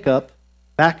any hiccup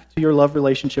back to your love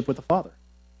relationship with the Father.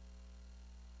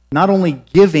 Not only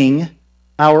giving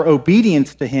our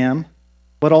obedience to him,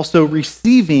 but also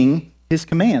receiving his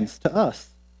commands to us.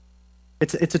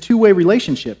 It's a two-way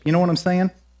relationship. You know what I'm saying?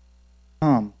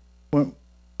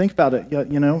 Think about it.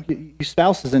 You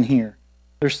spouses in here.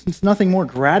 It's nothing more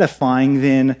gratifying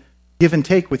than give and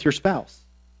take with your spouse.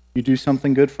 You do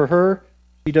something good for her,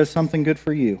 she does something good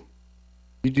for you.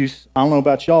 I don't know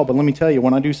about y'all, but let me tell you,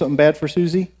 when I do something bad for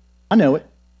Susie, I know it,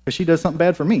 because she does something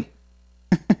bad for me.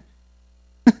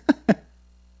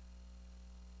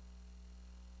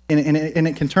 and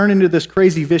it can turn into this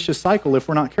crazy vicious cycle if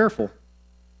we're not careful.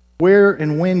 Where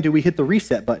and when do we hit the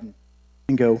reset button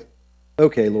and go,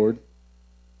 okay, Lord,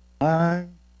 I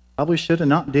probably should have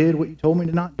not did what you told me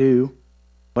to not do,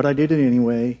 but I did it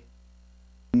anyway.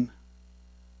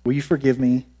 Will you forgive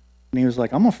me? And he was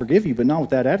like, I'm going to forgive you, but not with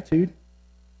that attitude.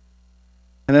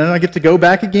 And then I get to go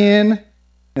back again,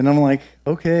 and I'm like,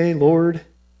 okay, Lord,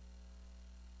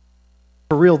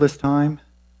 for real this time.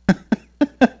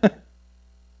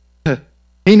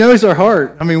 He knows our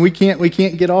heart. I mean, we can't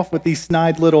get off with these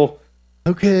snide little,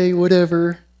 okay,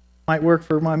 whatever, might work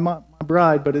for my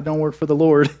bride, but it don't work for the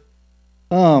Lord.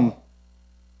 The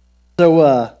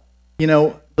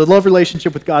love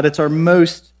relationship with God, it's our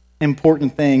most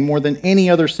important thing, more than any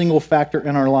other single factor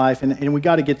in our life. And we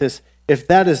got to get this. If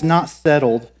that is not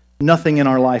settled, nothing in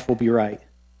our life will be right.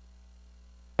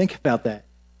 Think about that.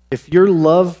 If your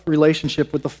love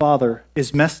relationship with the Father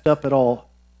is messed up at all,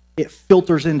 it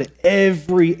filters into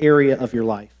every area of your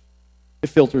life. It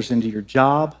filters into your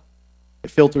job.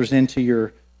 It filters into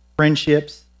your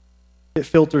friendships. It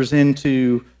filters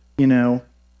into,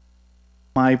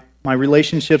 my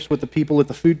relationships with the people at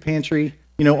the food pantry.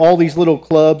 All these little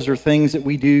clubs or things that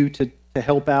we do to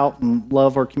help out and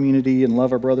love our community and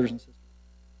love our brothers and sisters.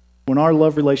 When our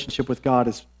love relationship with God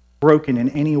is broken in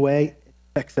any way, it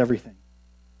affects everything.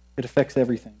 It affects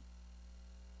everything.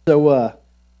 So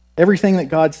everything that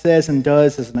God says and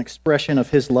does is an expression of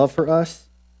his love for us.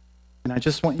 And I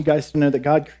just want you guys to know that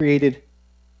God created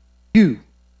you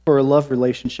for a love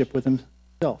relationship with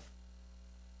himself.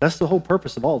 That's the whole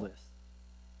purpose of all this.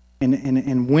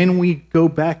 And when we go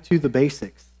back to the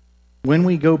basics, when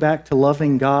we go back to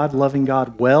loving God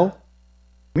well,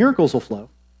 miracles will flow.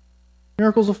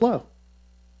 Miracles will flow.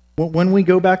 When we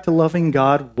go back to loving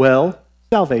God well,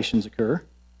 salvations occur.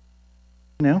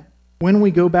 When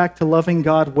we go back to loving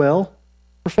God well,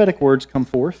 prophetic words come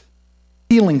forth.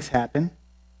 Healings happen.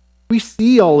 We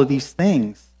see all of these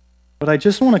things. But I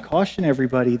just want to caution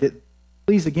everybody that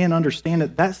please again understand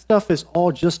that stuff is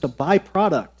all just a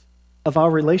byproduct of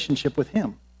our relationship with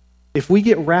him. If we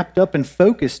get wrapped up and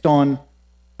focused on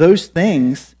those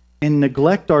things and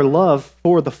neglect our love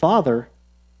for the Father,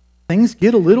 things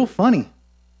get a little funny.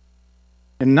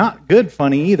 And not good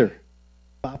funny either.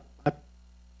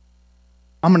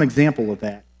 I'm an example of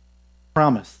that.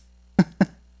 Promise.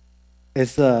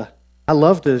 I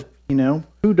love to,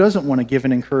 who doesn't want to give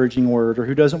an encouraging word, or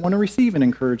who doesn't want to receive an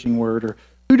encouraging word, or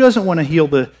who doesn't want to heal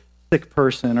the sick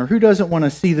person, or who doesn't want to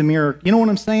see the miracle? You know what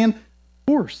I'm saying? Of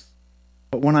course.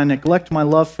 But when I neglect my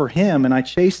love for him and I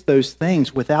chase those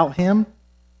things without him,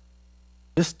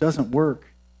 this doesn't work.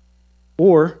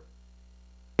 Or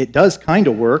it does kind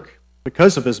of work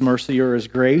because of his mercy or his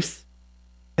grace.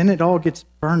 Then it all gets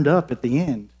burned up at the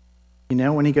end.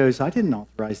 When he goes, I didn't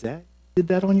authorize that. You did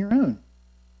that on your own.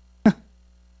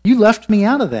 You left me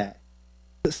out of that.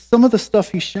 But some of the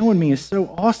stuff he's showing me is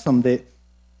so awesome that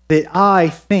I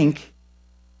think,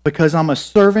 because I'm a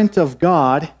servant of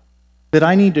God, that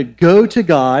I need to go to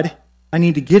God, I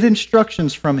need to get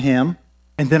instructions from him,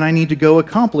 and then I need to go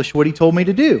accomplish what he told me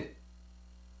to do.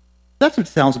 That's what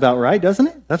sounds about right, doesn't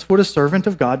it? That's what a servant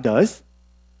of God does.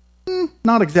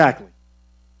 Not exactly.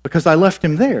 Because I left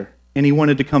him there, and he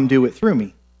wanted to come do it through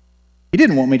me. He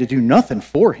didn't want me to do nothing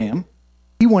for him.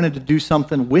 He wanted to do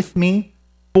something with me,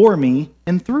 for me,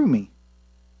 and through me.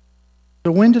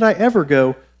 So when did I ever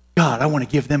go, God, I want to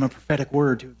give them a prophetic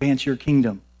word to advance your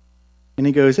kingdom? And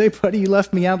he goes, hey, buddy, you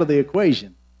left me out of the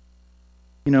equation.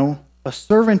 You know, a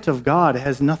servant of God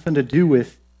has nothing to do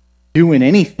with doing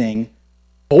anything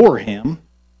for him.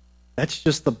 That's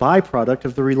just the byproduct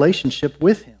of the relationship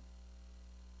with him.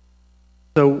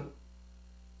 So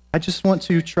I just want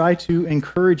to try to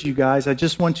encourage you guys. I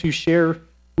just want to share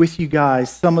with you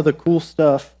guys some of the cool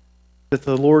stuff that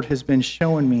the Lord has been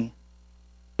showing me,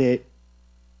 that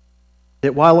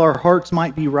while our hearts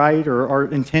might be right or our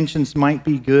intentions might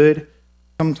be good,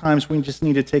 sometimes we just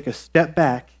need to take a step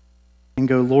back and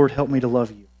go, Lord, help me to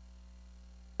love you.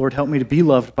 Lord, help me to be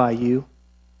loved by you.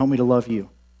 Help me to love you.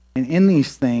 And in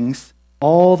these things,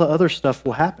 all the other stuff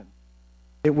will happen.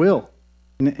 It will.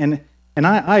 And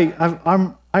I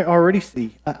already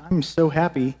see. I'm so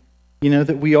happy,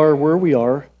 that we are where we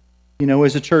are,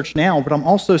 as a church now. But I'm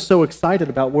also so excited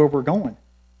about where we're going.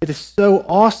 It is so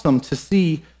awesome to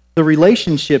see the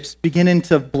relationships beginning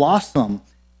to blossom,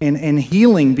 and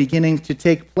healing beginning to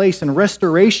take place, and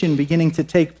restoration beginning to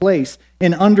take place,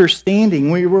 and understanding.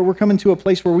 We're coming to a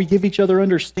place where we give each other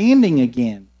understanding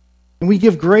again, and we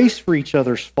give grace for each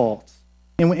other's faults,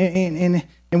 and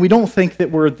we don't think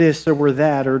that we're this or we're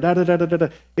that or da-da-da-da-da.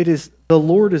 It is, the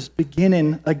Lord is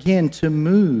beginning again to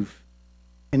move,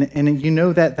 and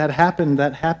that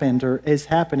happened or is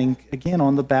happening again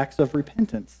on the backs of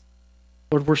repentance.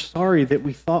 Lord, we're sorry that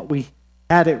we thought we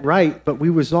had it right, but we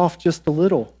was off just a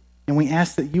little, and we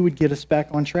ask that you would get us back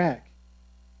on track.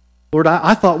 Lord,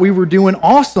 I thought we were doing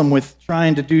awesome with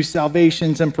trying to do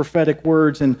salvations and prophetic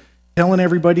words and telling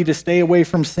everybody to stay away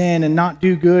from sin and not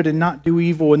do good and not do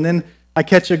evil, and then I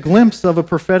catch a glimpse of a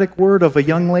prophetic word of a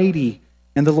young lady,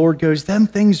 and the Lord goes, them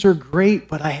things are great,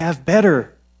 but I have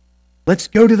better. Let's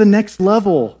go to the next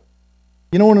level.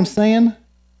 You know what I'm saying?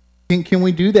 Can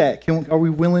we do that? Are we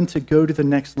willing to go to the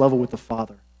next level with the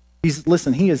Father? He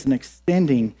is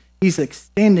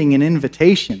extending an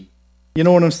invitation. You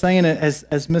know what I'm saying?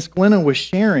 As Miss Glenna was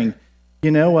sharing,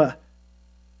 that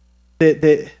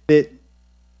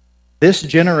this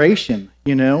generation,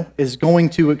 is going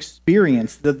to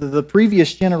experience, the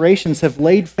previous generations have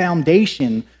laid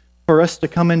foundation for us to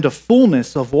come into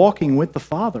fullness of walking with the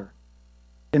Father.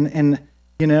 And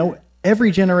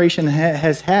every generation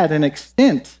has had an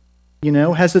extent,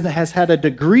 has had a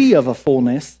degree of a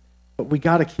fullness, but we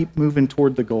got to keep moving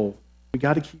toward the goal. We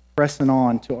got to keep pressing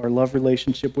on to our love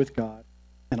relationship with God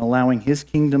and allowing His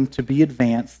kingdom to be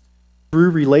advanced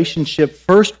through relationship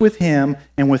first with Him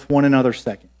and with one another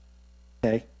second.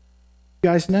 Okay? You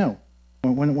guys know,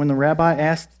 when the rabbi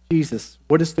asked Jesus,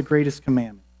 what is the greatest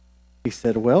commandment? He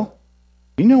said, well,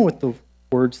 you know what the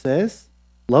word says.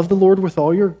 Love the Lord with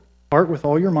all your heart, with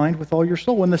all your mind, with all your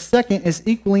soul. And the second is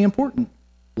equally important.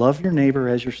 Love your neighbor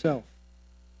as yourself.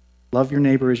 Love your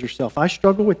neighbor as yourself. I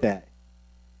struggle with that.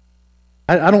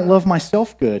 I don't love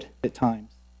myself good at times.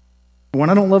 And when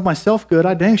I don't love myself good,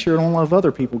 I dang sure don't love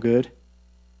other people good.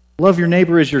 Love your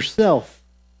neighbor as yourself.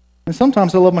 And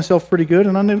sometimes I love myself pretty good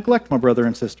and I neglect my brother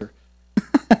and sister.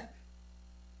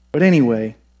 But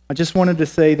anyway, I just wanted to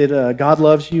say that God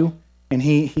loves you, and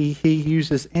He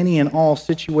uses any and all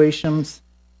situations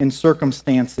and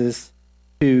circumstances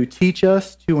to teach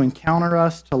us, to encounter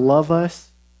us, to love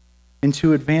us, and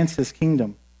to advance His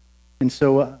kingdom. And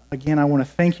so, again, I want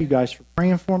to thank you guys for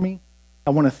praying for me. I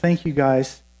want to thank you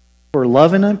guys for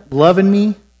loving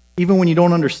me, even when you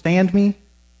don't understand me.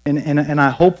 And I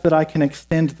hope that I can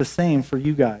extend the same for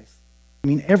you guys. I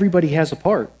mean, everybody has a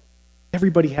part.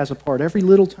 Everybody has a part. Every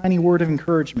little tiny word of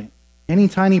encouragement, any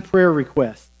tiny prayer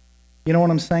request. You know what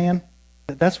I'm saying?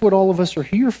 That's what all of us are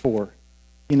here for.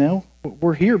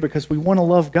 We're here because we want to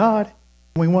love God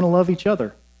and we want to love each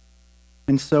other.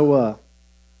 And so,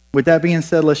 with that being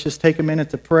said, let's just take a minute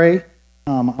to pray.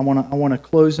 I want to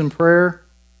close in prayer,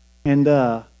 and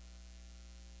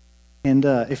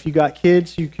if you got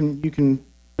kids, you can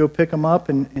go pick them up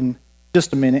in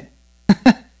just a minute.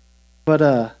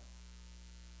 But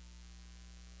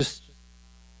just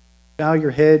bow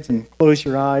your heads and close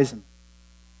your eyes, and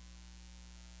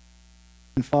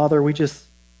Father, we just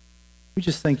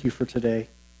thank you for today.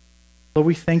 Lord,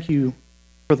 we thank you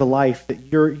for the life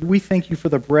we thank you for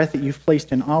the breath that you've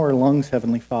placed in our lungs,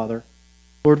 Heavenly Father.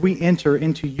 Lord, we enter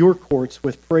into your courts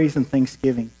with praise and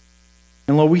thanksgiving.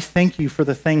 And Lord, we thank you for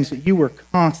the things that you are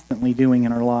constantly doing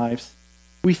in our lives.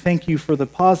 We thank you for the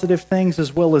positive things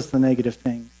as well as the negative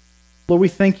things. Lord, we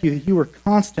thank you that you are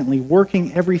constantly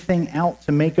working everything out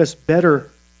to make us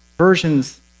better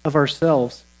versions of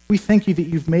ourselves. We thank you that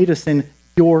you've made us in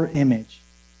your image.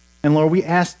 And Lord, we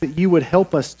ask that you would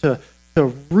help us to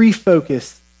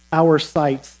refocus our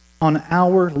sights on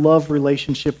our love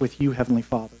relationship with you, Heavenly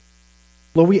Father.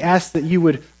 Lord, we ask that you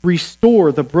would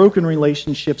restore the broken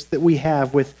relationships that we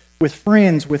have with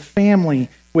friends, with family,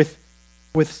 with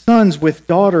sons, with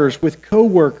daughters, with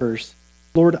co-workers.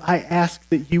 Lord, I ask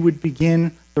that you would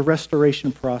begin the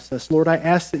restoration process. Lord, I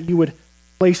ask that you would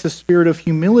place a spirit of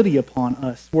humility upon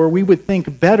us, where we would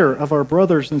think better of our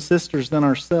brothers and sisters than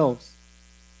ourselves.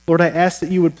 Lord, I ask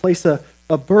that you would place a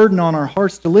burden on our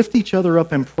hearts to lift each other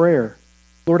up in prayer.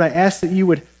 Lord, I ask that you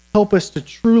would help us to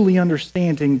truly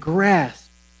understand and grasp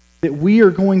that we are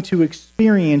going to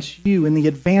experience you in the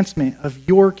advancement of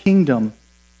your kingdom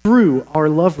through our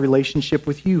love relationship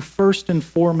with you first and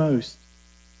foremost.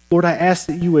 Lord, I ask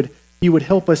that you would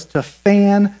help us to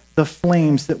fan the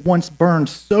flames that once burned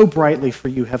so brightly for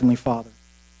you, Heavenly Father.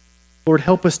 Lord,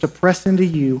 help us to press into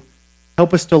you,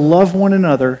 help us to love one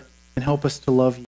another, and help us to love you.